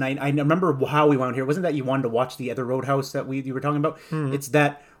on this, and I remember how we wound here, wasn't that you wanted to watch the other Roadhouse that you were talking about? Mm-hmm. It's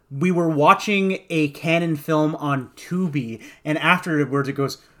that we were watching a canon film on Tubi, and afterwards it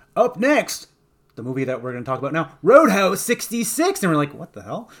goes, up next... the movie that we're going to talk about now, Roadhouse 66. And we're like, what the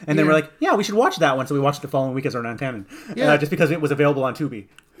hell? And then we're like, yeah, we should watch that one. So we watched it the following week as our non-canon. Yeah. Just because it was available on Tubi.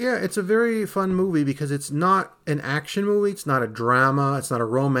 Yeah, it's a very fun movie because it's not an action movie. It's not a drama. It's not a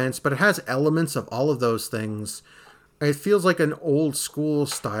romance. But it has elements of all of those things. It feels like an old school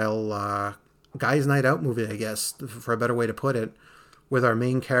style guys' night out movie, I guess, for a better way to put it. With our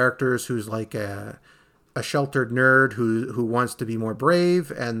main characters who's like a sheltered nerd who wants to be more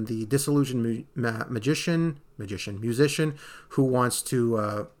brave, and the disillusioned musician who wants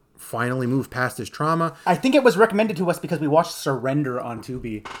to finally move past his trauma. I think it was recommended to us because we watched Surrender on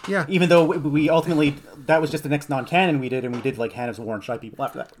Tubi. Yeah. Even though we ultimately, that was just the next non-canon we did, and we did like Hannah's War and Shy People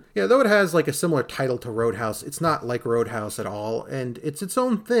after that. Yeah, though it has like a similar title to Roadhouse, it's not like Roadhouse at all, and it's its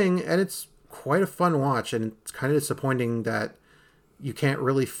own thing, and it's quite a fun watch, and it's kind of disappointing that you can't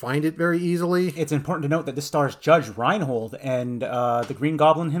really find it very easily. It's important to note that this stars Judge Reinhold and the Green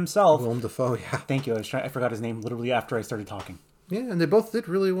Goblin himself. Willem Dafoe, yeah. Thank you. I forgot his name literally after I started talking. Yeah, and they both did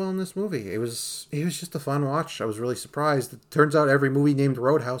really well in this movie. It was just a fun watch. I was really surprised. It turns out every movie named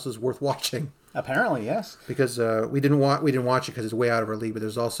Roadhouse is worth watching. Apparently, yes. Because we didn't watch it because it's way out of our league. But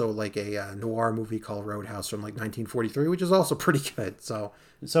there's also like a noir movie called Roadhouse from like 1943, which is also pretty good. So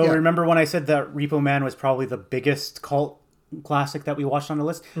yeah. Remember when I said that Repo Man was probably the biggest cult classic that we watched on the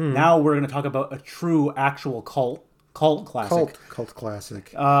list? Now we're going to talk about a true, actual cult classic. Cult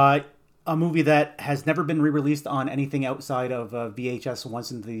classic. A movie that has never been re-released on anything outside of VHS once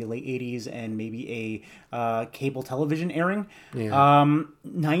in the late 80s and maybe a cable television airing. Yeah.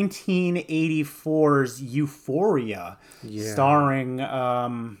 1984's Euphoria, starring...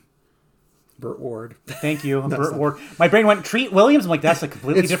 Burt Ward. Thank you, Burt Ward. My brain went, Treat Williams? I'm like, that's a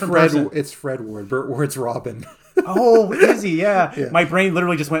completely different person. It's Fred Ward. Burt Ward's Robin. Oh, is he? Yeah. My brain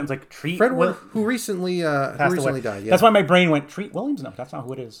literally just went like Treat Fred Ward, who recently died. Yeah. That's why my brain went Treat Williams. No, that's not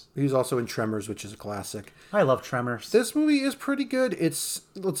who it is. He's also in Tremors, which is a classic. I love Tremors. This movie is pretty good. It's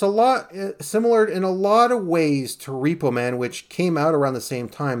a lot similar in a lot of ways to Repo Man, which came out around the same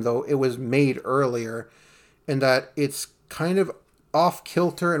time, though it was made earlier, and that it's kind of off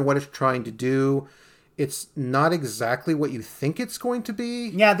kilter in what it's trying to do. It's not exactly what you think it's going to be.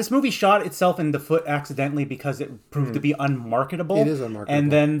 Yeah, this movie shot itself in the foot accidentally because it proved to be unmarketable. It is unmarketable.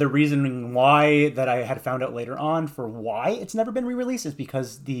 And then the reasoning why that I had found out later on for why it's never been re-released is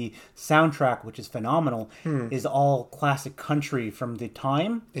because the soundtrack, which is phenomenal, is all classic country from the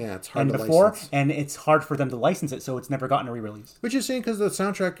time. Yeah, it's hard and to before, license. and it's hard for them to license it, so it's never gotten a re-release. Which is saying because the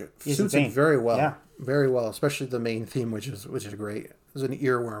soundtrack suits insane. it very well. Yeah. Very well, especially the main theme, which is great. It's an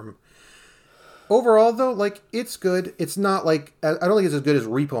earworm. Overall, though, like, it's good. It's not like... I don't think it's as good as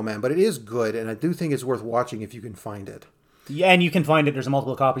Repo Man, but it is good, and I do think it's worth watching if you can find it. Yeah, and you can find it. There's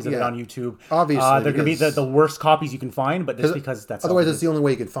multiple copies of it on YouTube. Obviously. They're going to be the worst copies you can find, but just because that's... Otherwise, that's the only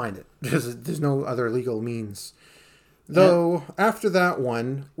way you can find it. Because there's no other legal means. Though, after that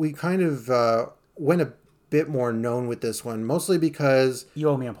one, we kind of went a bit more known with this one, mostly because... You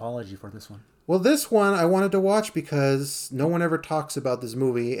owe me an apology for this one. Well, this one I wanted to watch because no one ever talks about this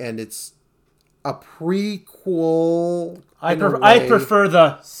movie, and it's a prequel. I prefer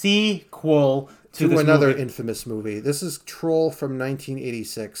the sequel to another movie. infamous movie. This is Troll from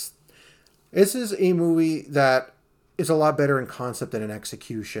 1986. This is a movie that is a lot better in concept than in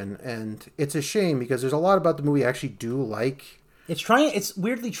execution, and it's a shame because there's a lot about the movie I actually do like. It's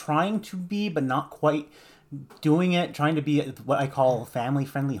weirdly trying to be, but not quite doing it. Trying to be what I call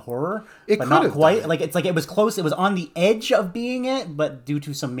family-friendly horror, but not quite. Like it's like it was close. It was on the edge of being it, but due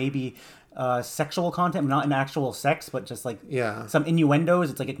to some maybe sexual content, not in actual sex, but just like some innuendos.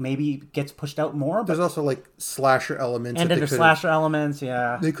 It's like it maybe gets pushed out more. But there's also like slasher elements, and there's slasher elements.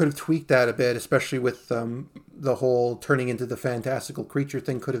 Yeah, they could have tweaked that a bit, especially with the whole turning into the fantastical creature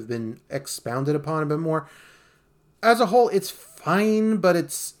thing. Could have been expounded upon a bit more. As a whole, it's fine, but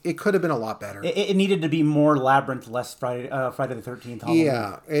it could have been a lot better. It needed to be more Labyrinth, less Friday the 13th. Halloween.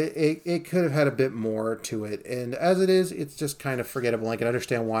 Yeah, it could have had a bit more to it, and as it is, it's just kind of forgettable. I can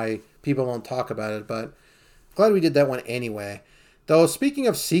understand why people don't talk about it, but glad we did that one anyway. Though, speaking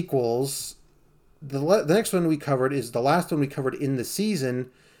of sequels, the next one we covered is the last one we covered in the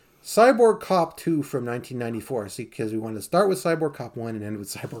season, Cyborg Cop 2 from 1994. See, because we wanted to start with Cyborg Cop 1 and end with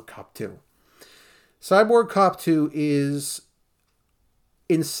Cyborg Cop 2. Cyborg Cop 2 is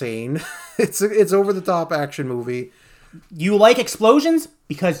insane. It's over-the-top action movie. You like explosions?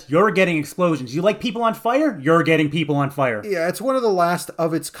 Because you're getting explosions. You like people on fire? You're getting people on fire. Yeah, it's one of the last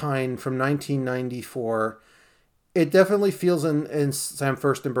of its kind from 1994. It definitely feels in Sam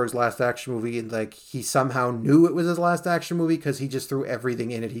Furstenberg's last action movie, like he somehow knew it was his last action movie because he just threw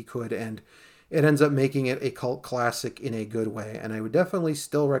everything in it he could, and it ends up making it a cult classic in a good way. And I would definitely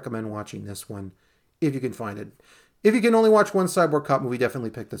still recommend watching this one. If you can find it. If you can only watch one Cyborg Cop movie,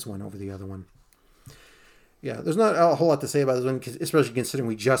 definitely pick this one over the other one. Yeah, there's not a whole lot to say about this one, especially considering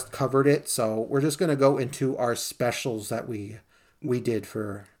we just covered it. So we're just going to go into our specials that we did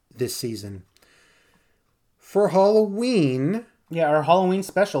for this season. For Halloween... Yeah, our Halloween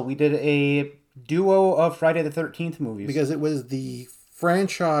special. We did a duo of Friday the 13th movies. Because it was the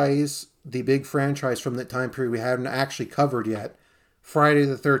franchise, the big franchise from that time period we hadn't actually covered yet. Friday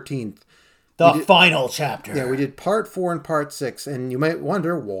the 13th. The final chapter. Yeah, we did part 4 and part 6, and you might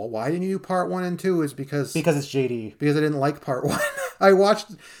wonder, well, why didn't you do part 1 and 2? Is because it's JD. Because I didn't like part 1. I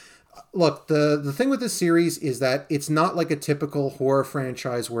watched. Look, the thing with this series is that it's not like a typical horror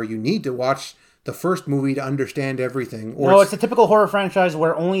franchise where you need to watch the first movie to understand everything. No, it's a typical horror franchise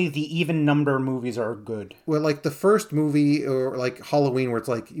where only the even number movies are good. Well, like the first movie, or like Halloween, where it's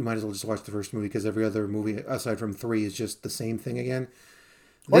like you might as well just watch the first movie because every other movie aside from 3 is just the same thing again.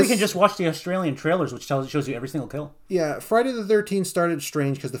 Or you can just watch the Australian trailers, which shows you every single kill. Yeah, Friday the 13th started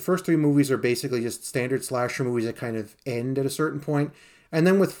strange because the first 3 movies are basically just standard slasher movies that kind of end at a certain point. And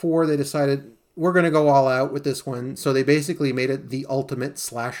then with 4, they decided, we're going to go all out with this one. So they basically made it the ultimate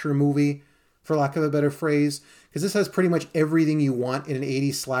slasher movie, for lack of a better phrase. Because this has pretty much everything you want in an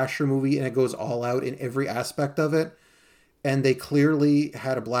 80s slasher movie, and it goes all out in every aspect of it. And they clearly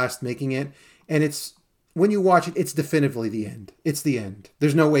had a blast making it. And it's... when you watch it, it's definitively the end. It's the end.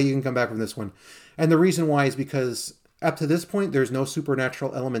 There's no way you can come back from this one. And the reason why is because up to this point, there's no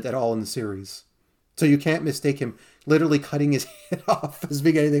supernatural element at all in the series. So you can't mistake him literally cutting his head off as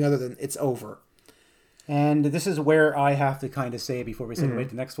being anything other than it's over. And this is where I have to kind of say, before we segue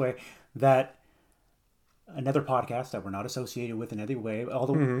the next way, that another podcast that we're not associated with in any way,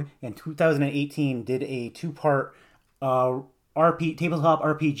 although in 2018 did a 2-part tabletop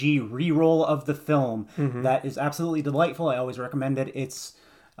RPG re-roll of the film that is absolutely delightful. I always recommend it. It's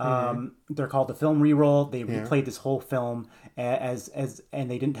they're called the film re-roll. They replayed this whole film as and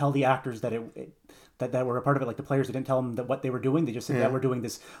they didn't tell the actors that that were a part of it, like the players. They didn't tell them that what they were doing. They just said that we're doing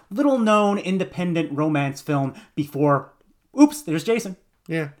this little known independent romance film before. Oops, there's Jason.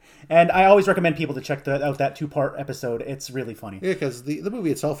 Yeah. And I always recommend people to check out that 2-part episode. It's really funny. Yeah, because the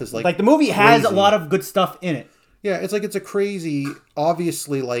movie itself is like the movie crazy. has a lot of good stuff in it. Yeah, it's like it's a crazy,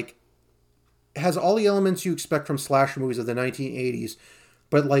 obviously, like, has all the elements you expect from slasher movies of the 1980s,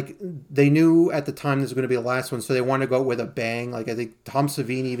 but, like, they knew at the time this was going to be the last one, so they wanted to go with a bang. Like, I think Tom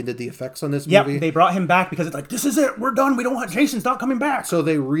Savini even did the effects on this movie. Yeah, they brought him back because it's like, this is it, we're done, we don't want Jason's not coming back. So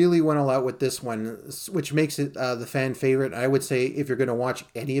they really went all out with this one, which makes it the fan favorite. I would say if you're going to watch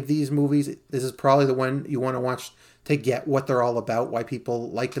any of these movies, this is probably the one you want to watch to get what they're all about, why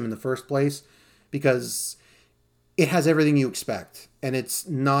people like them in the first place, because it has everything you expect. And it's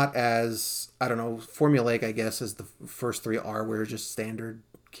not as, I don't know, formulaic, I guess, as the first 3 are, where it's just standard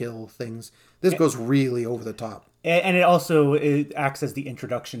kill things. This goes really over the top. And it acts as the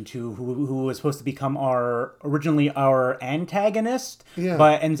introduction to who was supposed to become originally our antagonist,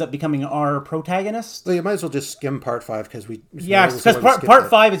 but ends up becoming our protagonist. So you might as well just skim part 5 because because part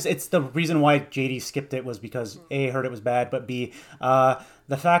 5 it's the reason why JD skipped it was because A, heard it was bad, but B,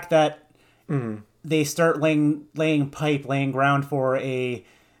 the fact that they start laying ground for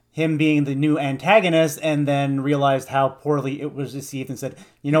him being the new antagonist, and then realized how poorly it was received and said,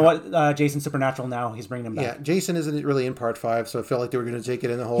 you know what, Jason's supernatural now, he's bringing him back. Yeah, Jason isn't really in part 5, so I felt like they were going to take it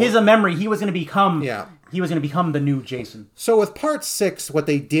in the whole... He's a memory. He was going to become the new Jason. So with part 6, what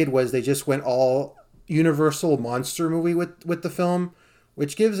they did was they just went all Universal monster movie with the film,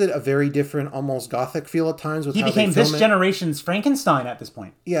 which gives it a very different, almost gothic feel at times. He became this generation's Frankenstein at this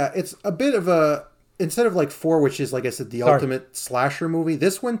point. Yeah, it's a bit of a... Instead of like 4, which is, like I said, the ultimate slasher movie,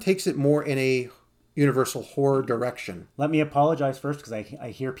 this one takes it more in a Universal horror direction. Let me apologize first, because I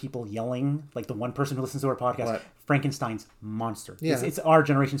hear people yelling, like the one person who listens to our podcast, Frankenstein's monster. Yeah. It's our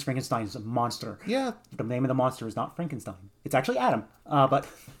generation's Frankenstein's monster. Yeah. The name of the monster is not Frankenstein. It's actually Adam. But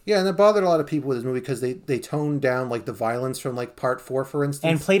yeah, and it bothered a lot of people with this movie because they toned down like the violence from like part 4, for instance.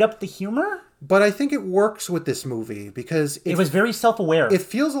 And played up the humor? But I think it works with this movie because it was very self-aware. It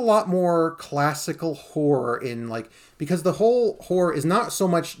feels a lot more classical horror because the whole horror is not so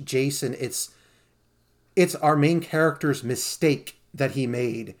much Jason, it's our main character's mistake that he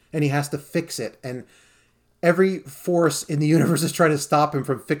made, and he has to fix it. And every force in the universe is trying to stop him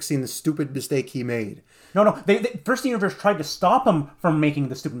from fixing the stupid mistake he made. No. First, the universe tried to stop him from making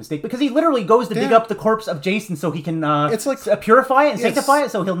the stupid mistake because he literally goes to dig up the corpse of Jason so he can purify it and sanctify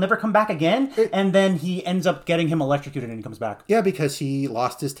it so he'll never come back again. And then he ends up getting him electrocuted and he comes back. Yeah, because he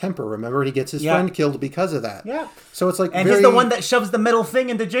lost his temper. Remember, he gets his friend killed because of that. Yeah. So it's like, and he's the one that shoves the metal thing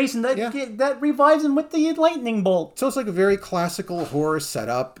into Jason that revives him with the lightning bolt. So it's like a very classical horror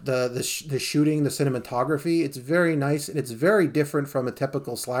setup. The shooting, the cinematography, it's very nice, and it's very different from a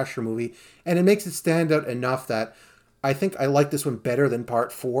typical slasher movie. And it makes it stand out enough that I think I like this one better than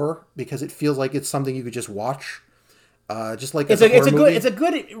part 4 because it feels like it's something you could just watch. Just like it's a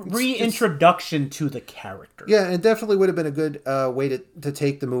good reintroduction to the character. Yeah, and it definitely would have been a good way to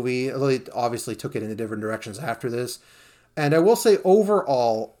take the movie. Although it obviously took it in different directions after this. And I will say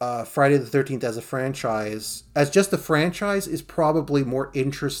overall, Friday the 13th as a franchise, as just a franchise, is probably more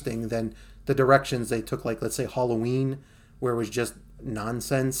interesting than the directions they took. Like, let's say Halloween, where it was just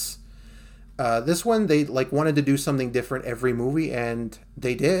nonsense. This one, they wanted to do something different every movie, and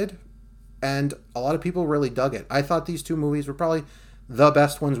they did. And a lot of people really dug it. I thought these 2 movies were probably the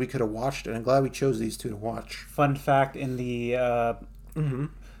best ones we could have watched, and I'm glad we chose these 2 to watch. Fun fact, in the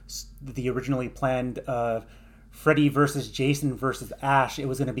originally planned Freddy versus Jason versus Ash, it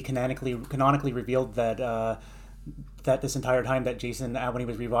was going to be canonically revealed that this entire time that Jason, when he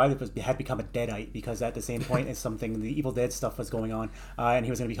was revived, had become a Deadite, because at the same point as something, the Evil Dead stuff was going on, and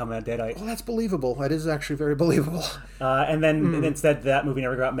he was going to become a Deadite. Well, that's believable. That is actually very believable. And then instead, that movie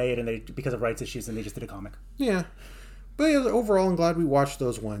never got made, and because of rights issues, and they just did a comic. Yeah. But yeah, overall, I'm glad we watched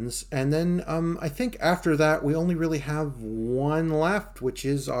those ones. And then I think after that, we only really have one left, which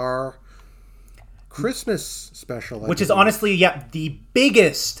is our Christmas special. Which is honestly, the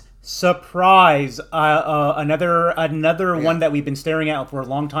biggest surprise. Another one that we've been staring at for a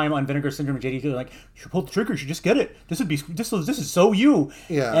long time on Vinegar Syndrome. And JD like, you should pull the trigger, you should just get it. This is so you.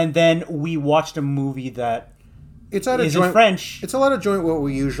 Yeah. And then we watched a movie that is in French. It's a lot of joint what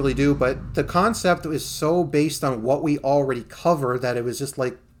we usually do, but the concept is so based on what we already cover that it was just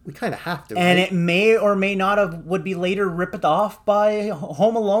like, we kind of have to. And right? it may or may not would be later ripped off by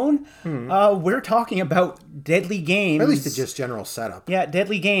Home Alone. We're talking about Deadly Games. At least the just general setup. Yeah,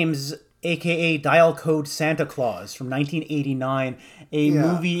 Deadly Games, a.k.a. Dial Code Santa Claus from 1989. A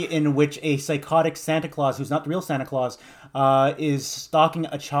movie in which a psychotic Santa Claus, who's not the real Santa Claus, is stalking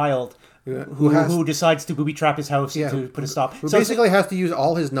a child who decides to booby trap his house to put a stop. Who basically has to use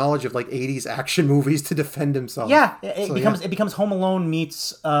all his knowledge of like 80s action movies to defend himself. Yeah, it becomes Home Alone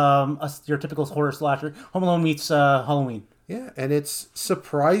meets your typical horror slasher. Home Alone meets Halloween. Yeah, and it's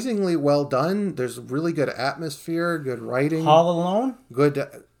surprisingly well done. There's really good atmosphere, good writing. Hall Alone?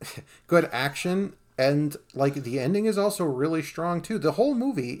 Good action, and like the ending is also really strong too. The whole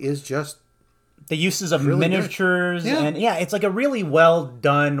movie is just the uses of really miniatures and it's like a really well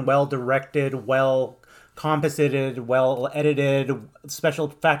done, well directed, well composited, well edited.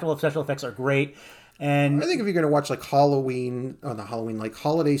 Special effects are great. And I think if you're going to watch like like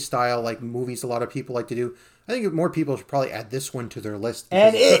holiday style like movies, a lot of people like to do. I think more people should probably add this one to their list.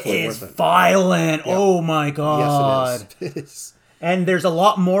 And it is violent. Yeah. Oh my god! Yes, it is. And there's a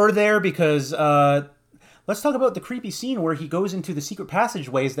lot more there because let's talk about the creepy scene where he goes into the secret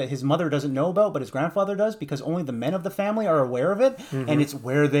passageways that his mother doesn't know about, but his grandfather does, because only the men of the family are aware of it. Mm-hmm. And it's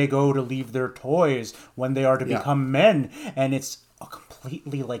where they go to leave their toys when they are to become men. And it's a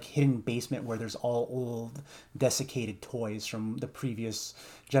completely like hidden basement where there's all old, desiccated toys from the previous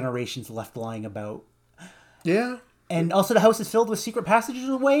generations left lying about. Yeah. And also the house is filled with secret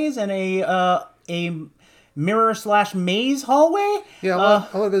passageways and a mirror/maze hallway. Yeah,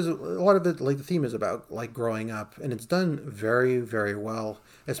 a lot of it, like the theme is about like growing up, and it's done very, very well.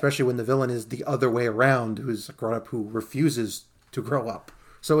 Especially when the villain is the other way around, who's grown up, who refuses to grow up.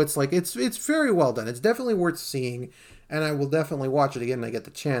 So it's like it's very well done. It's definitely worth seeing, and I will definitely watch it again when I get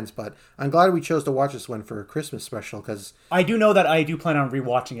the chance. But I'm glad we chose to watch this one for a Christmas special because I do know that I do plan on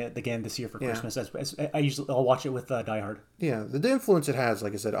rewatching it again this year for Christmas. As I'll watch it with Die Hard. Yeah, the influence it has,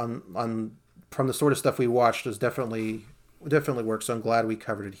 like I said, on from the sort of stuff we watched is definitely works. So I'm glad we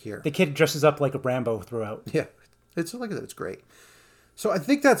covered it here. The kid dresses up like a Rambo throughout. Yeah, it's like I said, it's great. So I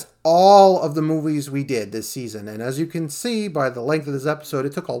think that's all of the movies we did this season. And as you can see by the length of this episode,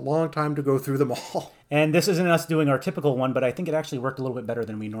 it took a long time to go through them all. And this isn't us doing our typical one, but I think it actually worked a little bit better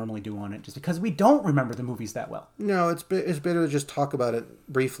than we normally do on it, just because we don't remember the movies that well. No, it's better to just talk about it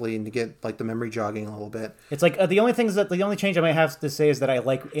briefly and to get like the memory jogging a little bit. It's like the only change I might have to say is that I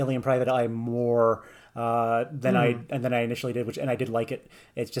like Alien Private Eye more than I initially did, and I did like it.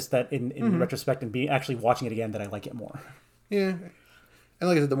 It's just that in retrospect and actually watching it again, that I like it more. Yeah. And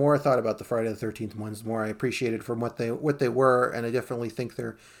like I said, the more I thought about the Friday the 13th ones, the more I appreciated from what they were, and I definitely think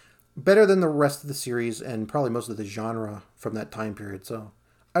they're better than the rest of the series and probably most of the genre from that time period. So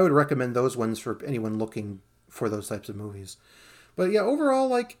I would recommend those ones for anyone looking for those types of movies. But yeah, overall,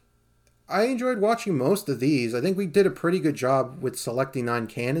 like I enjoyed watching most of these. I think we did a pretty good job with selecting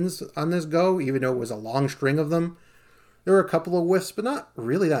non-canons on this go, even though it was a long string of them. There were a couple of whiffs, but not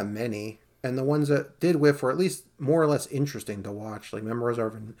really that many. And the ones that did whiff were at least more or less interesting to watch, like Memoirs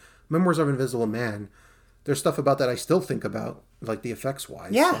of Invisible Man. There's stuff about that I still think about, like the effects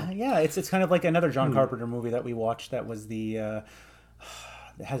wise. Yeah, so. Yeah, it's kind of like another John Carpenter movie that we watched. That was the it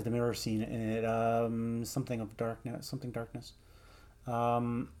has the mirror scene in it. Something darkness.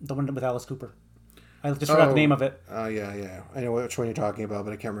 The one with Alice Cooper. I just forgot the name of it. Oh yeah. I know which one you're talking about,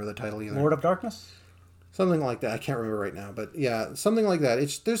 but I can't remember the title either. Lord of Darkness. Something like that. I can't remember right now, but yeah, something like that.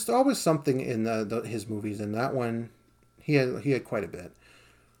 There's always something in his movies, and that one, he had quite a bit.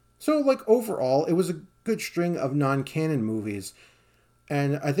 So, like overall, it was a good string of non-canon movies,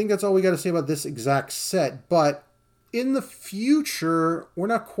 and I think that's all we got to say about this exact set. But in the future, we're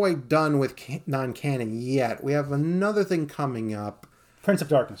not quite done with non-canon yet. We have another thing coming up. Prince of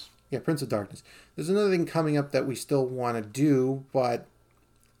Darkness. Yeah, Prince of Darkness. There's another thing coming up that we still want to do, but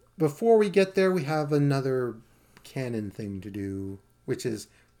before we get there, we have another canon thing to do, which is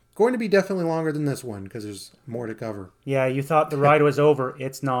going to be definitely longer than this one because there's more to cover. Yeah, you thought the ride was over.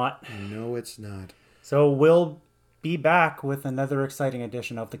 It's not. No, it's not. So we'll be back with another exciting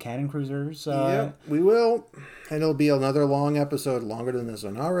edition of the Cannon Cruisers. Yep, we will. And it'll be another long episode, longer than this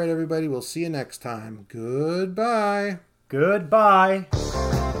one. All right, everybody. We'll see you next time. Goodbye. Goodbye.